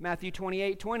 Matthew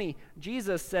 28:20,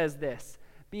 Jesus says this,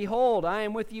 behold, I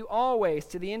am with you always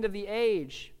to the end of the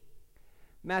age.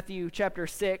 Matthew chapter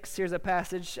 6, here's a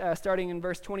passage starting in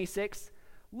verse 26.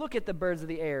 Look at the birds of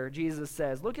the air, Jesus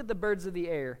says. Look at the birds of the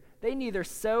air. They neither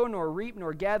sow nor reap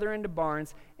nor gather into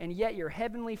barns, and yet your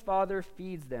heavenly Father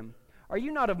feeds them. Are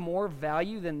you not of more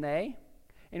value than they?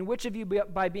 And which of you,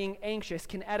 by being anxious,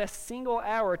 can add a single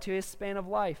hour to his span of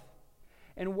life?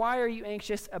 And why are you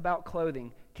anxious about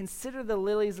clothing? Consider the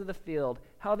lilies of the field,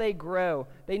 how they grow.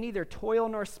 They neither toil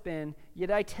nor spin.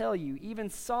 Yet I tell you, even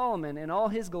Solomon in all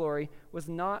his glory was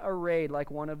not arrayed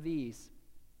like one of these.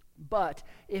 But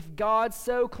if God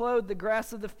so clothed the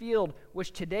grass of the field,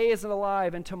 which today is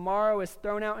alive and tomorrow is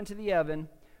thrown out into the oven,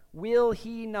 will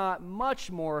he not much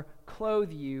more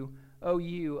clothe you, O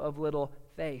you of little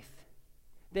faith?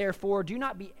 Therefore, do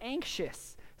not be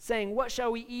anxious, saying, what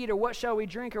shall we eat, or what shall we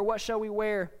drink, or what shall we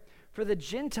wear? For the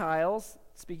Gentiles,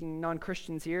 speaking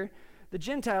non-Christians here, the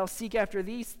Gentiles seek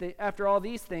after all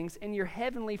these things, and your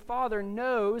heavenly Father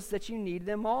knows that you need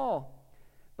them all.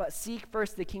 But seek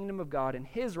first the kingdom of God and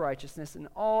his righteousness, and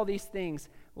all these things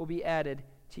will be added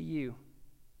to you.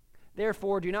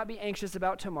 Therefore, do not be anxious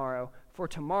about tomorrow, for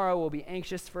tomorrow will be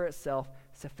anxious for itself.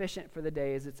 Sufficient for the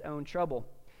day is its own trouble.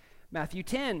 Matthew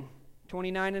 10,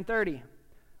 29 and 30.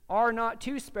 Are not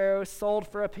 2 sparrows sold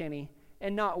for a penny,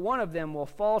 and not one of them will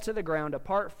fall to the ground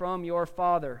apart from your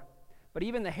Father? But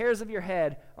even the hairs of your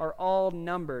head are all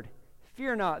numbered.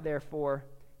 Fear not, therefore,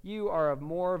 you are of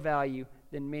more value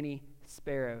than many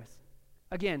sparrows.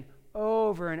 Again,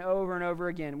 over and over and over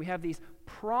again, we have these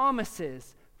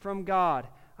promises from God.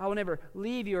 I will never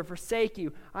leave you or forsake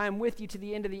you. I am with you to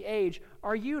the end of the age.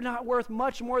 Are you not worth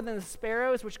much more than the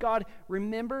sparrows, which God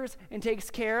remembers and takes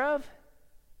care of?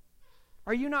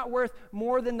 Are you not worth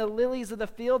more than the lilies of the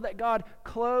field that God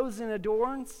clothes and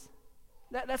adorns?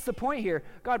 That's the point here.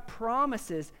 God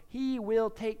promises he will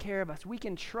take care of us. We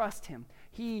can trust him.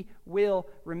 He will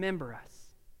remember us.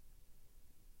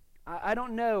 I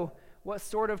don't know what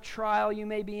sort of trial you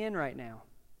may be in right now.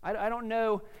 I don't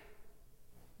know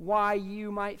why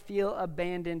you might feel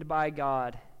abandoned by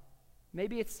God.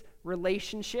 Maybe it's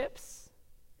relationships,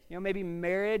 maybe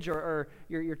marriage or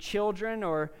your children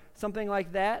or something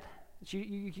like that.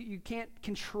 You can't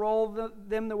control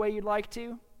them the way you'd like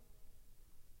to.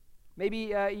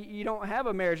 Maybe you don't have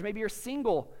a marriage. Maybe you're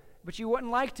single, but you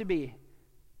wouldn't like to be.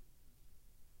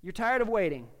 You're tired of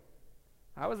waiting.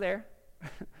 I was there.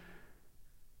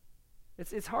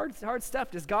 It's hard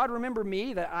stuff. Does God remember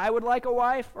me, that I would like a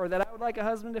wife or that I would like a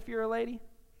husband if you're a lady?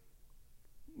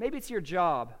 Maybe it's your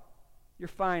job, your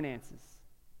finances.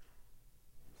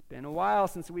 It's been a while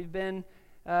since we've been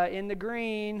in the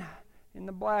green, in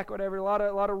the black, whatever. A lot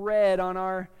of red on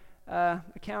our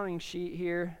accounting sheet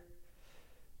here.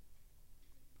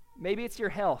 Maybe it's your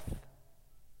health.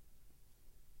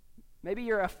 Maybe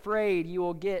you're afraid you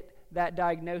will get that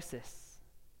diagnosis.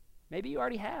 Maybe you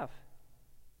already have.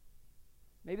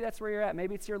 Maybe that's where you're at.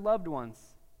 Maybe it's your loved ones.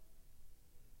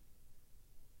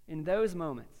 In those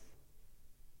moments,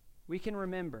 we can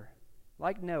remember,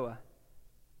 like Noah,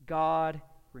 God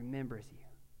remembers you.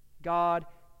 God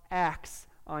acts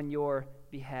on your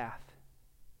behalf.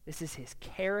 This is his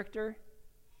character.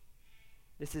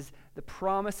 This is the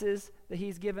promises that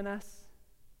he's given us.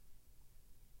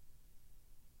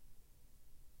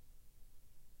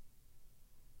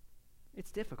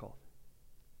 It's difficult.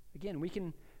 Again, we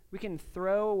can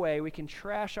throw away, we can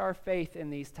trash our faith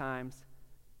in these times,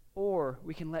 or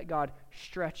we can let God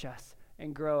stretch us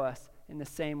and grow us in the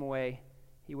same way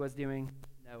he was doing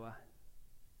Noah.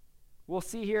 We'll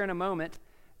see here in a moment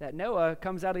that Noah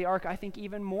comes out of the ark, I think,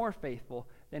 even more faithful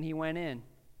than he went in.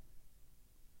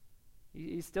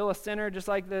 He's still a sinner, just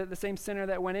like the same sinner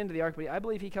that went into the ark, but I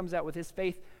believe he comes out with his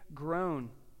faith grown.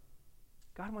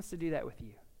 God wants to do that with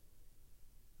you.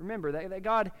 Remember that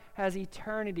God has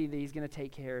eternity that he's going to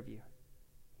take care of you.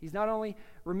 He's not only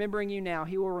remembering you now,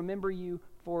 he will remember you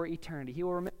for eternity. He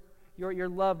will remember your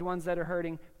loved ones that are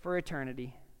hurting for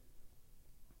eternity.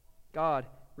 God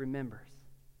remembers.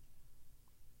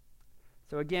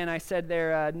 So again, I said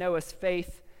there, Noah's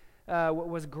faith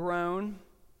was grown.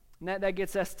 And that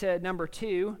gets us to number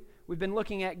 2. We've been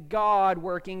looking at God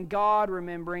working, God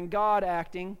remembering, God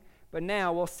acting. But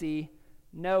now we'll see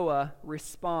Noah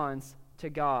responds to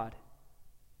God.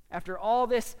 After all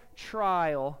this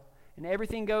trial and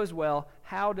everything goes well,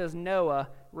 how does Noah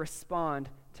respond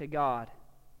to God?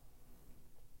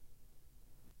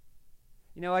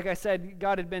 You know, like I said,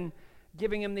 God had been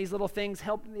giving him these little things,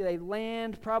 they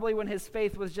land probably when his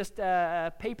faith was just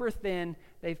paper thin.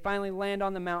 They finally land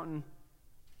on the mountain.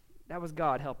 That was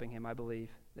God helping him, I believe.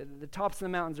 The tops of the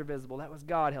mountains are visible. That was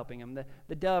God helping him.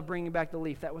 The dove bringing back the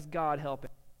leaf, that was God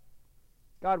helping.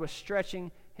 God was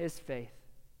stretching his faith.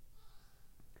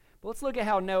 But let's look at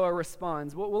how Noah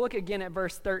responds. We'll look again at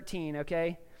verse 13,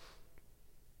 okay?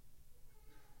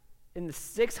 In the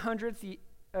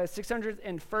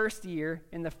 601st year,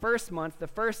 in the first month, the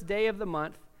first day of the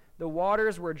month, the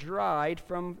waters were dried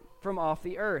from off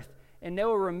the earth. And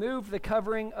Noah removed the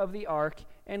covering of the ark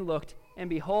and looked, and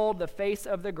behold, the face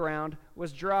of the ground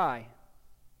was dry.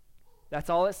 That's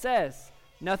all it says.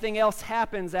 Nothing else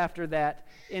happens after that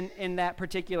in that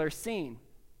particular scene.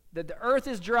 The earth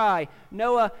is dry.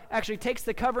 Noah actually takes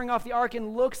the covering off the ark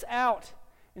and looks out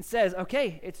and says,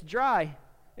 okay, it's dry.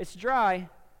 It's dry.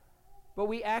 But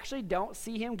we actually don't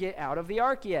see him get out of the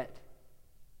ark yet.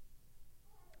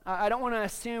 I don't want to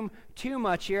assume too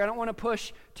much here. I don't want to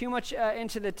push too much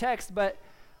into the text, but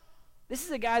this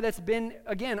is a guy that's been,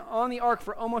 again, on the ark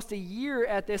for almost a year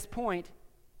at this point.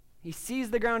 He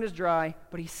sees the ground is dry,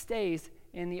 but he stays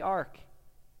in the ark.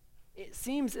 It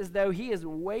seems as though he is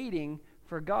waiting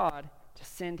for God to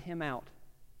send him out.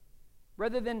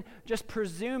 Rather than just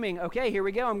presuming, okay, here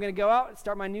we go, I'm going to go out,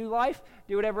 start my new life,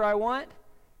 do whatever I want,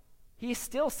 he's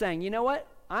still saying, you know what?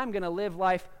 I'm going to live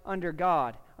life under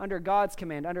God, under God's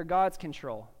command, under God's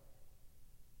control.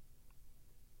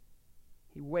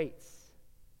 He waits.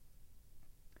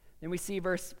 Then we see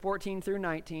verse 14 through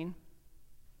 19.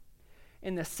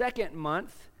 In the second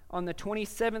month, on the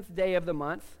 27th day of the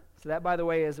month, so that, by the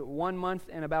way, is 1 month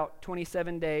and about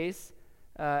 27 days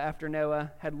after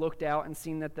Noah had looked out and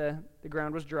seen that the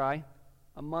ground was dry,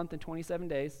 a month and 27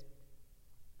 days.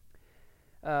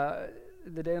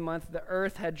 The day of the month, the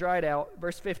earth had dried out.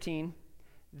 Verse 15,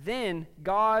 then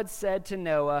God said to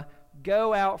Noah,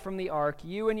 go out from the ark,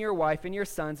 you and your wife and your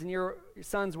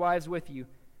sons' wives with you.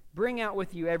 Bring out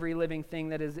with you every living thing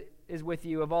that is with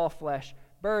you of all flesh,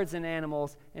 birds and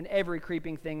animals, and every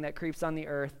creeping thing that creeps on the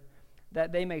earth,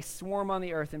 that they may swarm on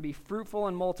the earth and be fruitful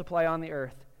and multiply on the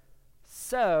earth.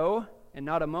 So, and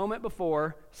not a moment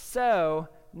before, so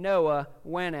Noah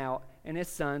went out, and his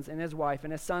sons and his wife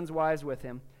and his sons' wives with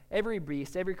him. Every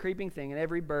beast, every creeping thing, and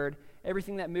every bird,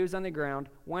 everything that moves on the ground,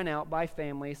 went out by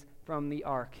families from the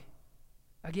ark.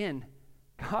 Again,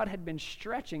 God had been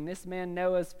stretching this man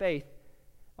Noah's faith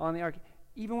on the ark.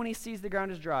 Even when he sees the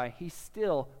ground is dry, he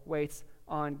still waits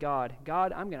on God.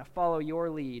 God, I'm going to follow your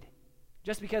lead.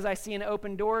 Just because I see an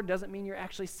open door doesn't mean you're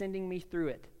actually sending me through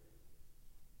it.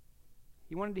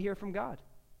 He wanted to hear from God.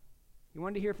 He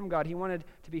wanted to hear from God. He wanted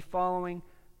to be following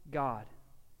God.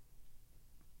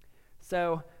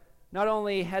 So, not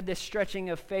only had this stretching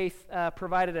of faith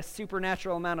provided a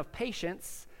supernatural amount of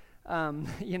patience,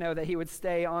 that he would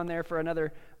stay on there for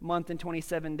another month and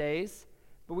 27 days,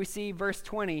 but we see verse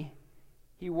 20,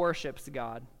 he worships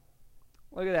God.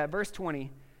 Look at that, verse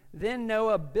 20. Then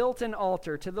Noah built an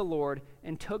altar to the Lord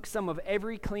and took some of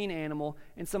every clean animal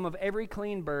and some of every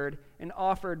clean bird and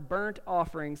offered burnt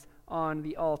offerings on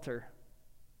the altar.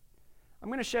 I'm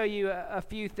going to show you a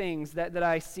few things that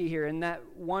I see here in that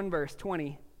one verse,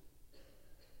 20.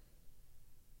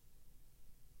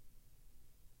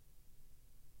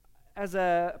 As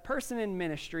a person in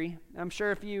ministry, I'm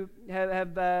sure if you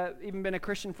have even been a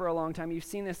Christian for a long time, you've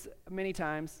seen this many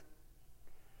times.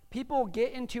 People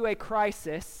get into a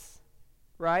crisis,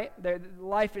 right? Their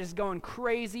life is going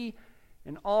crazy,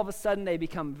 and all of a sudden they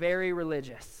become very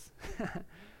religious.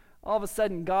 All of a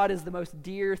sudden, God is the most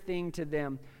dear thing to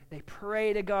them. They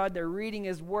pray to God. They're reading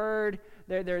His Word.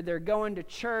 They're going to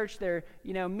church. They're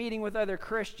meeting with other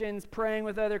Christians, praying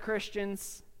with other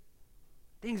Christians.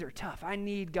 Things are tough. I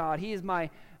need God. He is my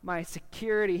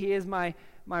security. He is my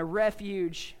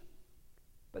refuge.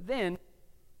 But then,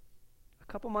 a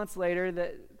couple months later,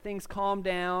 things calm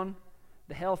down.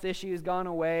 The health issue has gone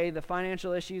away. The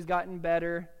financial issue has gotten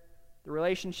better. The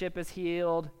relationship is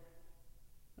healed.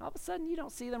 And all of a sudden, you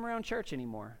don't see them around church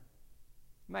anymore.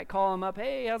 You might call them up,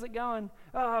 hey, how's it going?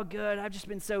 Oh, good. I've just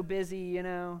been so busy,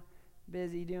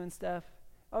 busy doing stuff.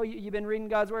 Oh, you've been reading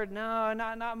God's Word? No,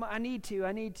 not. I need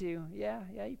to. Yeah,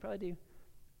 you probably do.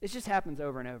 It just happens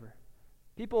over and over.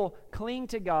 People cling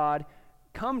to God,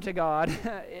 come to God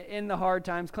in the hard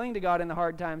times, cling to God in the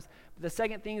hard times. But the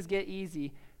second things get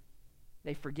easy,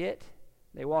 they forget.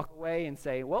 They walk away and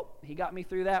say, well, He got me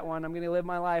through that one. I'm going to live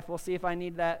my life. We'll see if I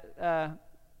need that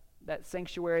that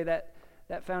sanctuary, that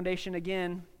foundation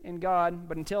again in God.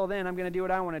 But until then, I'm going to do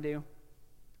what I want to do.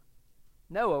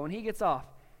 Noah, when he gets off,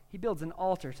 he builds an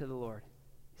altar to the Lord.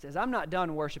 He says, I'm not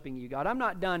done worshiping you, God. I'm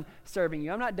not done serving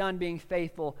you. I'm not done being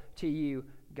faithful to you,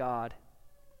 God.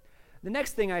 The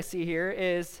next thing I see here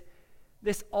is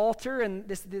this altar and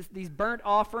these burnt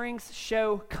offerings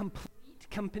show complete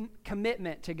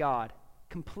commitment to God.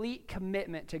 Complete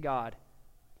commitment to God.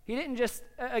 He didn't just,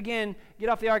 again, get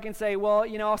off the ark and say, well,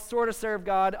 I'll sort of serve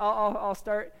God. I'll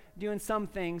start doing some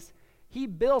things. He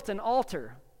built an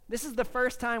altar. This is the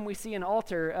first time we see an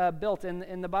altar built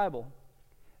in the Bible.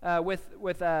 With who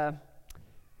am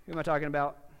I talking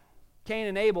about? Cain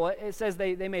and Abel, it says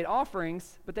they made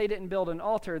offerings, but they didn't build an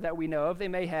altar that we know of. They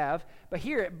may have. But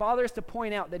here it bothers to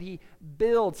point out that he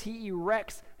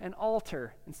erects an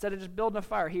altar. Instead of just building a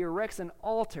fire, he erects an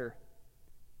altar.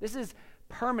 This is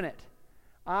permanent.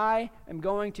 I am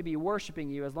going to be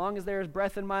worshiping you as long as there is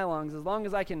breath in my lungs, as long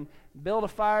as I can build a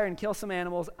fire and kill some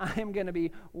animals. I am going to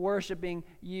be worshiping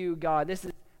you, God. This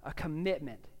is a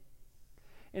commitment.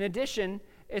 In addition,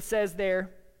 it says there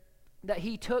that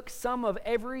he took some of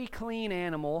every clean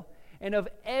animal and of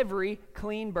every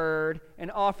clean bird and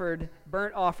offered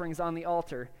burnt offerings on the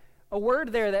altar. A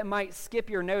word there that might skip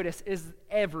your notice is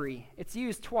every. It's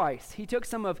used twice. He took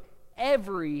some of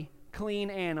every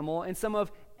clean animal and some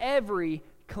of every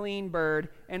clean bird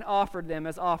and offered them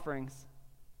as offerings.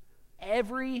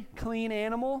 Every clean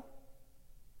animal?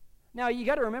 Now, you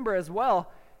got to remember as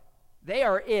well, they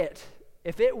are it.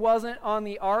 If it wasn't on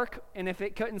the ark and if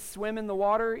it couldn't swim in the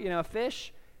water, a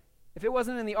fish, if it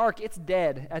wasn't in the ark, it's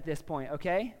dead at this point,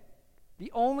 okay?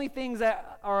 The only things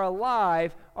that are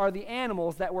alive are the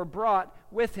animals that were brought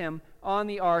with him on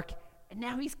the ark, and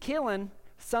now he's killing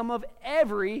some of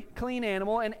every clean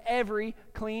animal and every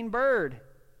clean bird.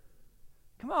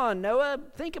 Come on, Noah,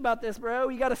 think about this, bro.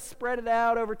 You got to spread it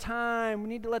out over time. We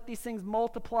need to let these things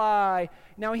multiply.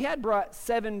 Now, he had brought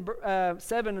seven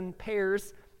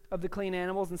pairs of the clean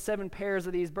animals and 7 pairs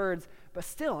of these birds, but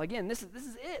still, again, this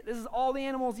is it. This is all the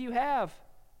animals you have.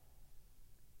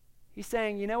 He's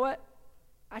saying, you know what?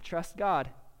 I trust God.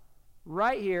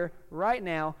 Right here, right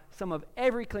now, some of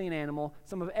every clean animal,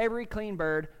 some of every clean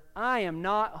bird, I am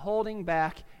not holding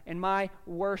back in my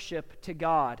worship to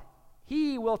God.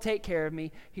 He will take care of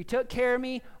me. He took care of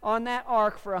me on that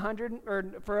ark for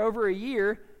over a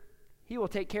year. He will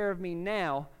take care of me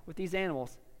now with these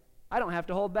animals. I don't have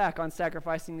to hold back on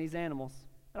sacrificing these animals.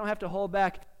 I don't have to hold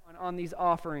back on these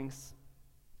offerings.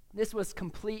 This was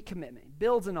complete commitment.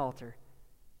 Builds an altar.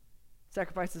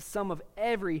 Sacrifices some of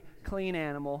every clean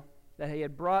animal that he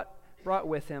had brought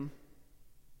with him.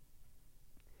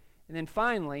 And then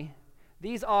finally,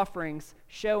 these offerings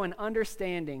show an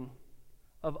understanding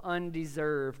of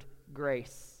undeserved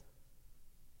grace.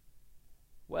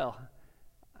 Well,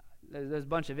 there's a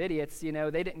bunch of idiots, they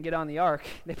didn't get on the ark.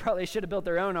 They probably should have built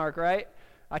their own ark, right?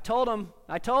 I told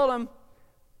them.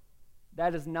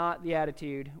 That is not the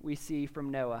attitude we see from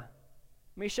Noah.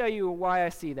 Let me show you why I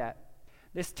see that.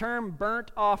 This term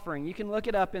burnt offering, you can look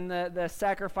it up in the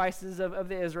sacrifices of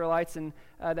the Israelites and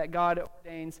that God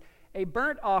ordains. A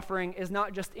burnt offering is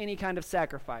not just any kind of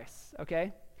sacrifice,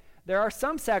 okay? There are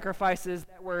some sacrifices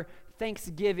that were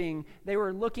thanksgiving. They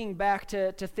were looking back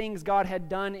to things God had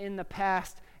done in the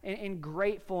past in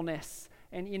gratefulness.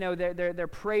 And, they're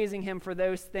praising him for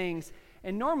those things.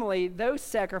 And normally, those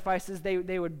sacrifices,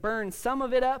 they would burn some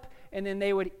of it up, and then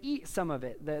they would eat some of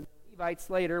it. The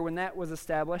Levites later, when that was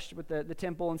established with the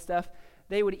temple and stuff,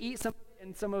 they would eat some,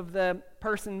 and some of the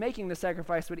person making the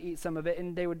sacrifice would eat some of it,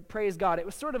 and they would praise God. It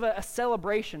was sort of a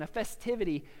celebration, a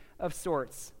festivity of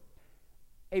sorts.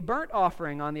 A burnt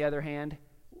offering, on the other hand,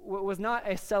 was not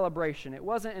a celebration. It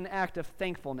wasn't an act of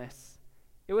thankfulness.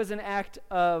 It was an act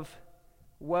of,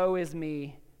 woe is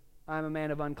me, I'm a man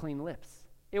of unclean lips.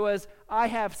 It was, I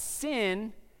have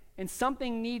sin, and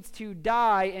something needs to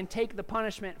die and take the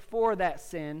punishment for that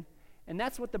sin. And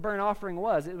that's what the burnt offering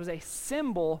was. It was a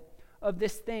symbol of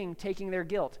this thing taking their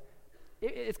guilt.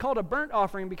 It's called a burnt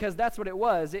offering because that's what it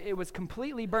was. It was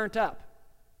completely burnt up.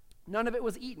 None of it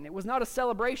was eaten. It was not a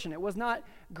celebration. It was not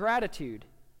gratitude.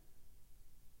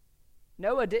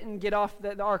 Noah didn't get off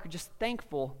the ark just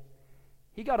thankful.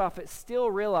 He got off it still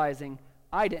realizing,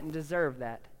 I didn't deserve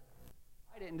that.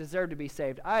 I didn't deserve to be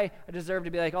saved. I deserve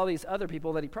to be like all these other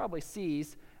people that he probably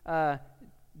sees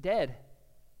dead.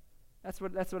 That's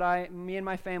what me and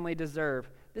my family deserve.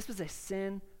 This was a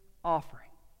sin offering.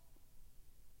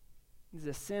 This is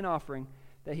a sin offering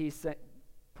that he's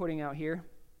putting out here.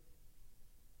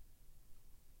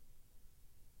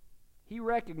 He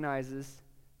recognizes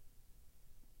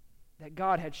that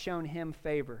God had shown him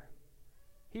favor.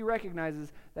 He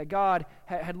recognizes that God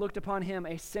had looked upon him,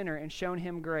 a sinner, and shown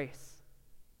him grace.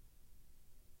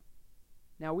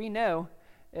 Now we know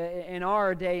in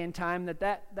our day and time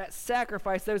that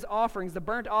sacrifice, those offerings, the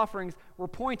burnt offerings, were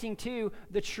pointing to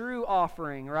the true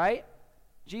offering, right?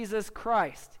 Jesus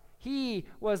Christ. He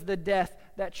was the death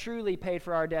that truly paid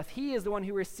for our death. He is the one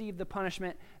who received the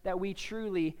punishment that we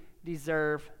truly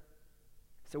deserve.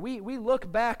 So we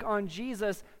look back on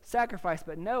Jesus' sacrifice,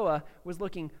 but Noah was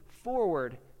looking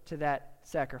forward to that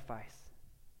sacrifice.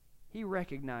 He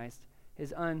recognized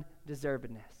his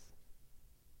undeservedness.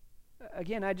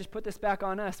 Again, I just put this back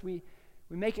on us. We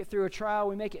make it through a trial,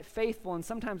 we make it faithful, and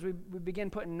sometimes we begin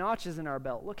putting notches in our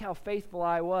belt. Look how faithful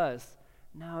I was.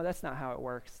 No, that's not how it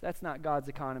works. That's not God's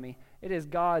economy. It is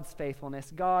God's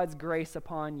faithfulness, God's grace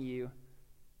upon you.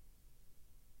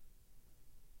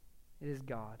 It is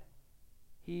God.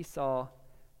 He saw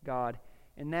God.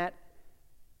 And that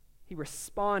he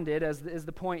responded, as is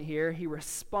the point here, he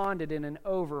responded in an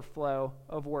overflow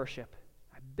of worship.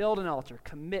 I build an altar,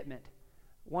 commitment.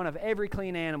 One of every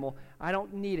clean animal. I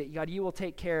don't need it. God, you will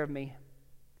take care of me.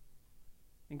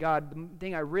 And God, the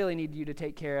thing I really need you to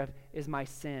take care of is my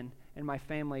sin and my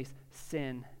family's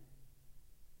sin.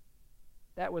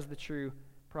 That was the true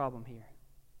problem here.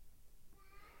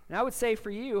 And I would say for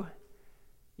you,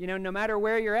 no matter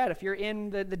where you're at, if you're in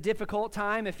the difficult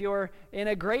time, if you're in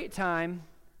a great time,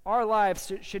 our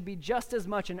lives should be just as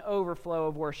much an overflow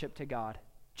of worship to God.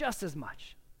 Just as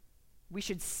much. We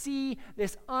should see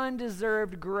this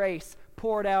undeserved grace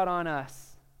poured out on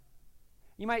us.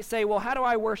 You might say, well, how do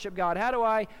I worship God? How do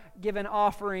I give an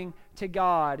offering to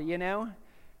God?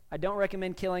 I don't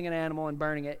recommend killing an animal and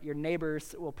burning it. Your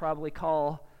neighbors will probably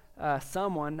call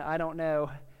someone. I don't know.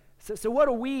 So what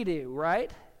do we do,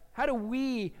 right? How do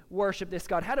we worship this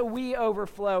God? How do we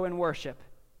overflow in worship?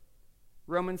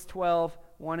 Romans 12,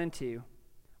 1 and 2.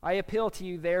 I appeal to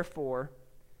you, therefore,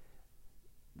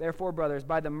 brothers,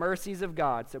 by the mercies of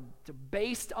God, so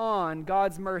based on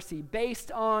God's mercy,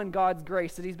 based on God's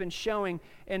grace that he's been showing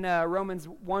in Romans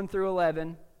 1 through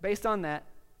 11, based on that,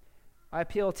 I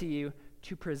appeal to you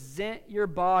to present your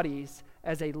bodies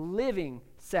as a living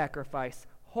sacrifice,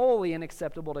 holy and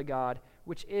acceptable to God,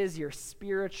 which is your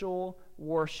spiritual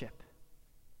worship.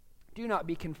 Do not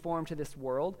be conformed to this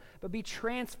world, but be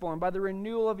transformed by the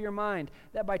renewal of your mind,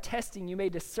 that by testing you may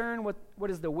discern what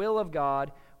is the will of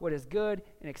God, what is good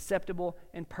and acceptable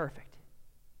and perfect.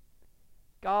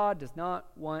 God does not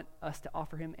want us to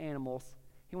offer him animals.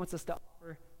 He wants us to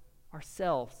offer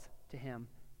ourselves to him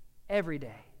every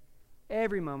day,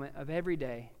 every moment of every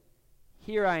day.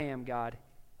 Here I am, God,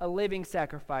 a living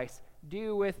sacrifice.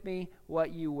 Do with me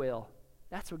what you will.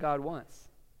 That's what God wants.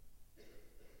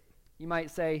 You might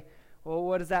say, well,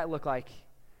 what does that look like?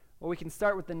 Well, we can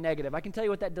start with the negative. I can tell you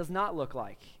what that does not look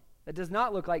like. That does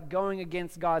not look like going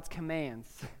against God's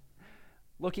commands.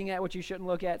 Looking at what you shouldn't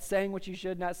look at, saying what you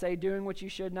should not say, doing what you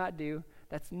should not do.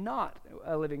 That's not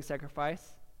a living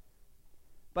sacrifice.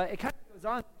 But it kind of goes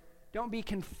on. Don't be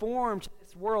conformed to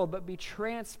this world, but be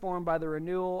transformed by the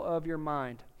renewal of your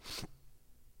mind.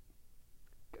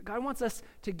 God wants us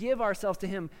to give ourselves to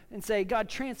him and say, God,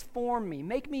 transform me.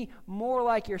 Make me more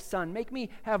like your son. Make me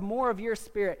have more of your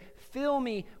spirit. Fill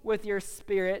me with your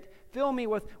spirit. Fill me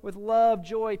with love,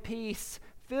 joy, peace.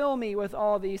 Fill me with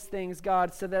all these things,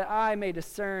 God, so that I may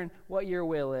discern what your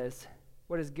will is,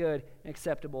 what is good and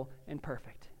acceptable and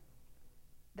perfect.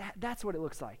 That's what it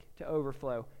looks like to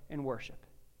overflow in worship.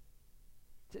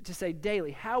 To say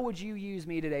daily, how would you use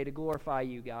me today to glorify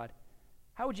you, God?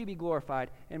 How would you be glorified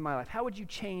in my life? How would you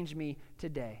change me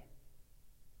today?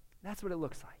 That's what it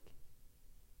looks like.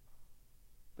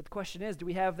 But the question is, do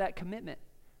we have that commitment?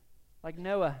 Like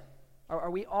Noah, are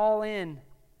we all in?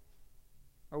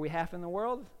 Are we half in the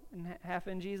world and half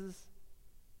in Jesus?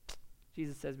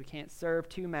 Jesus says we can't serve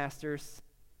two masters.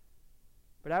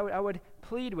 But I would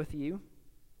plead with you,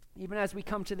 even as we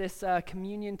come to this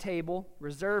communion table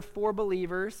reserved for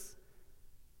believers,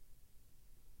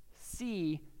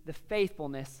 see the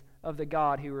faithfulness of the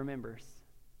God who remembers.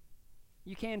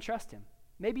 You can trust him.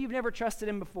 Maybe you've never trusted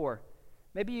him before.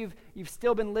 Maybe you've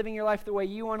still been living your life the way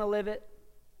you want to live it.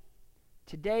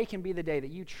 Today can be the day that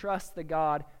you trust the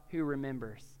God who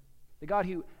remembers, the God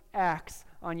who acts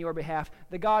on your behalf,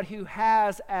 the God who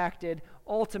has acted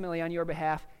ultimately on your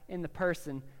behalf in the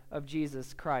person of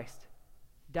Jesus Christ.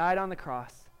 Died on the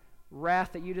cross,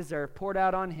 wrath that you deserve poured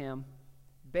out on him,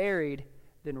 buried,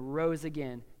 then rose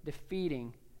again,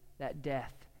 defeating that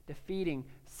death, defeating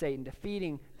Satan,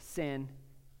 defeating sin.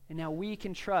 And now we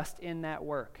can trust in that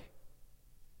work.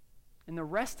 And the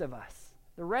rest of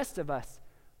us,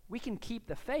 we can keep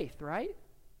the faith, right?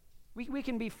 We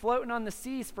can be floating on the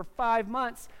seas for 5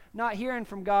 months, not hearing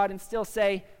from God, and still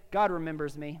say, God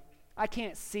remembers me. I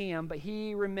can't see him, but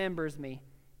he remembers me.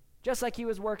 Just like he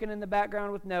was working in the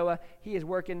background with Noah, he is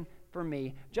working for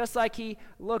me. Just like he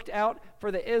looked out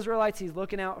for the Israelites, he's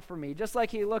looking out for me. Just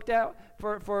like he looked out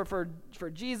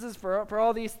for Jesus, for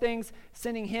all these things,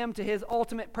 sending him to his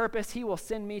ultimate purpose, he will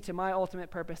send me to my ultimate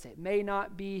purpose. It may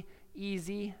not be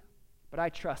easy, but I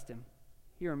trust him.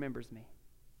 He remembers me.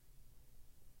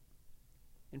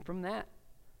 And from that,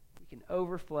 we can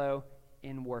overflow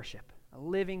in worship, a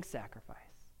living sacrifice.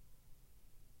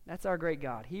 That's our great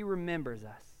God. He remembers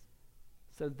us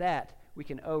so that we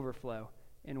can overflow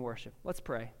in worship. Let's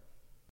pray.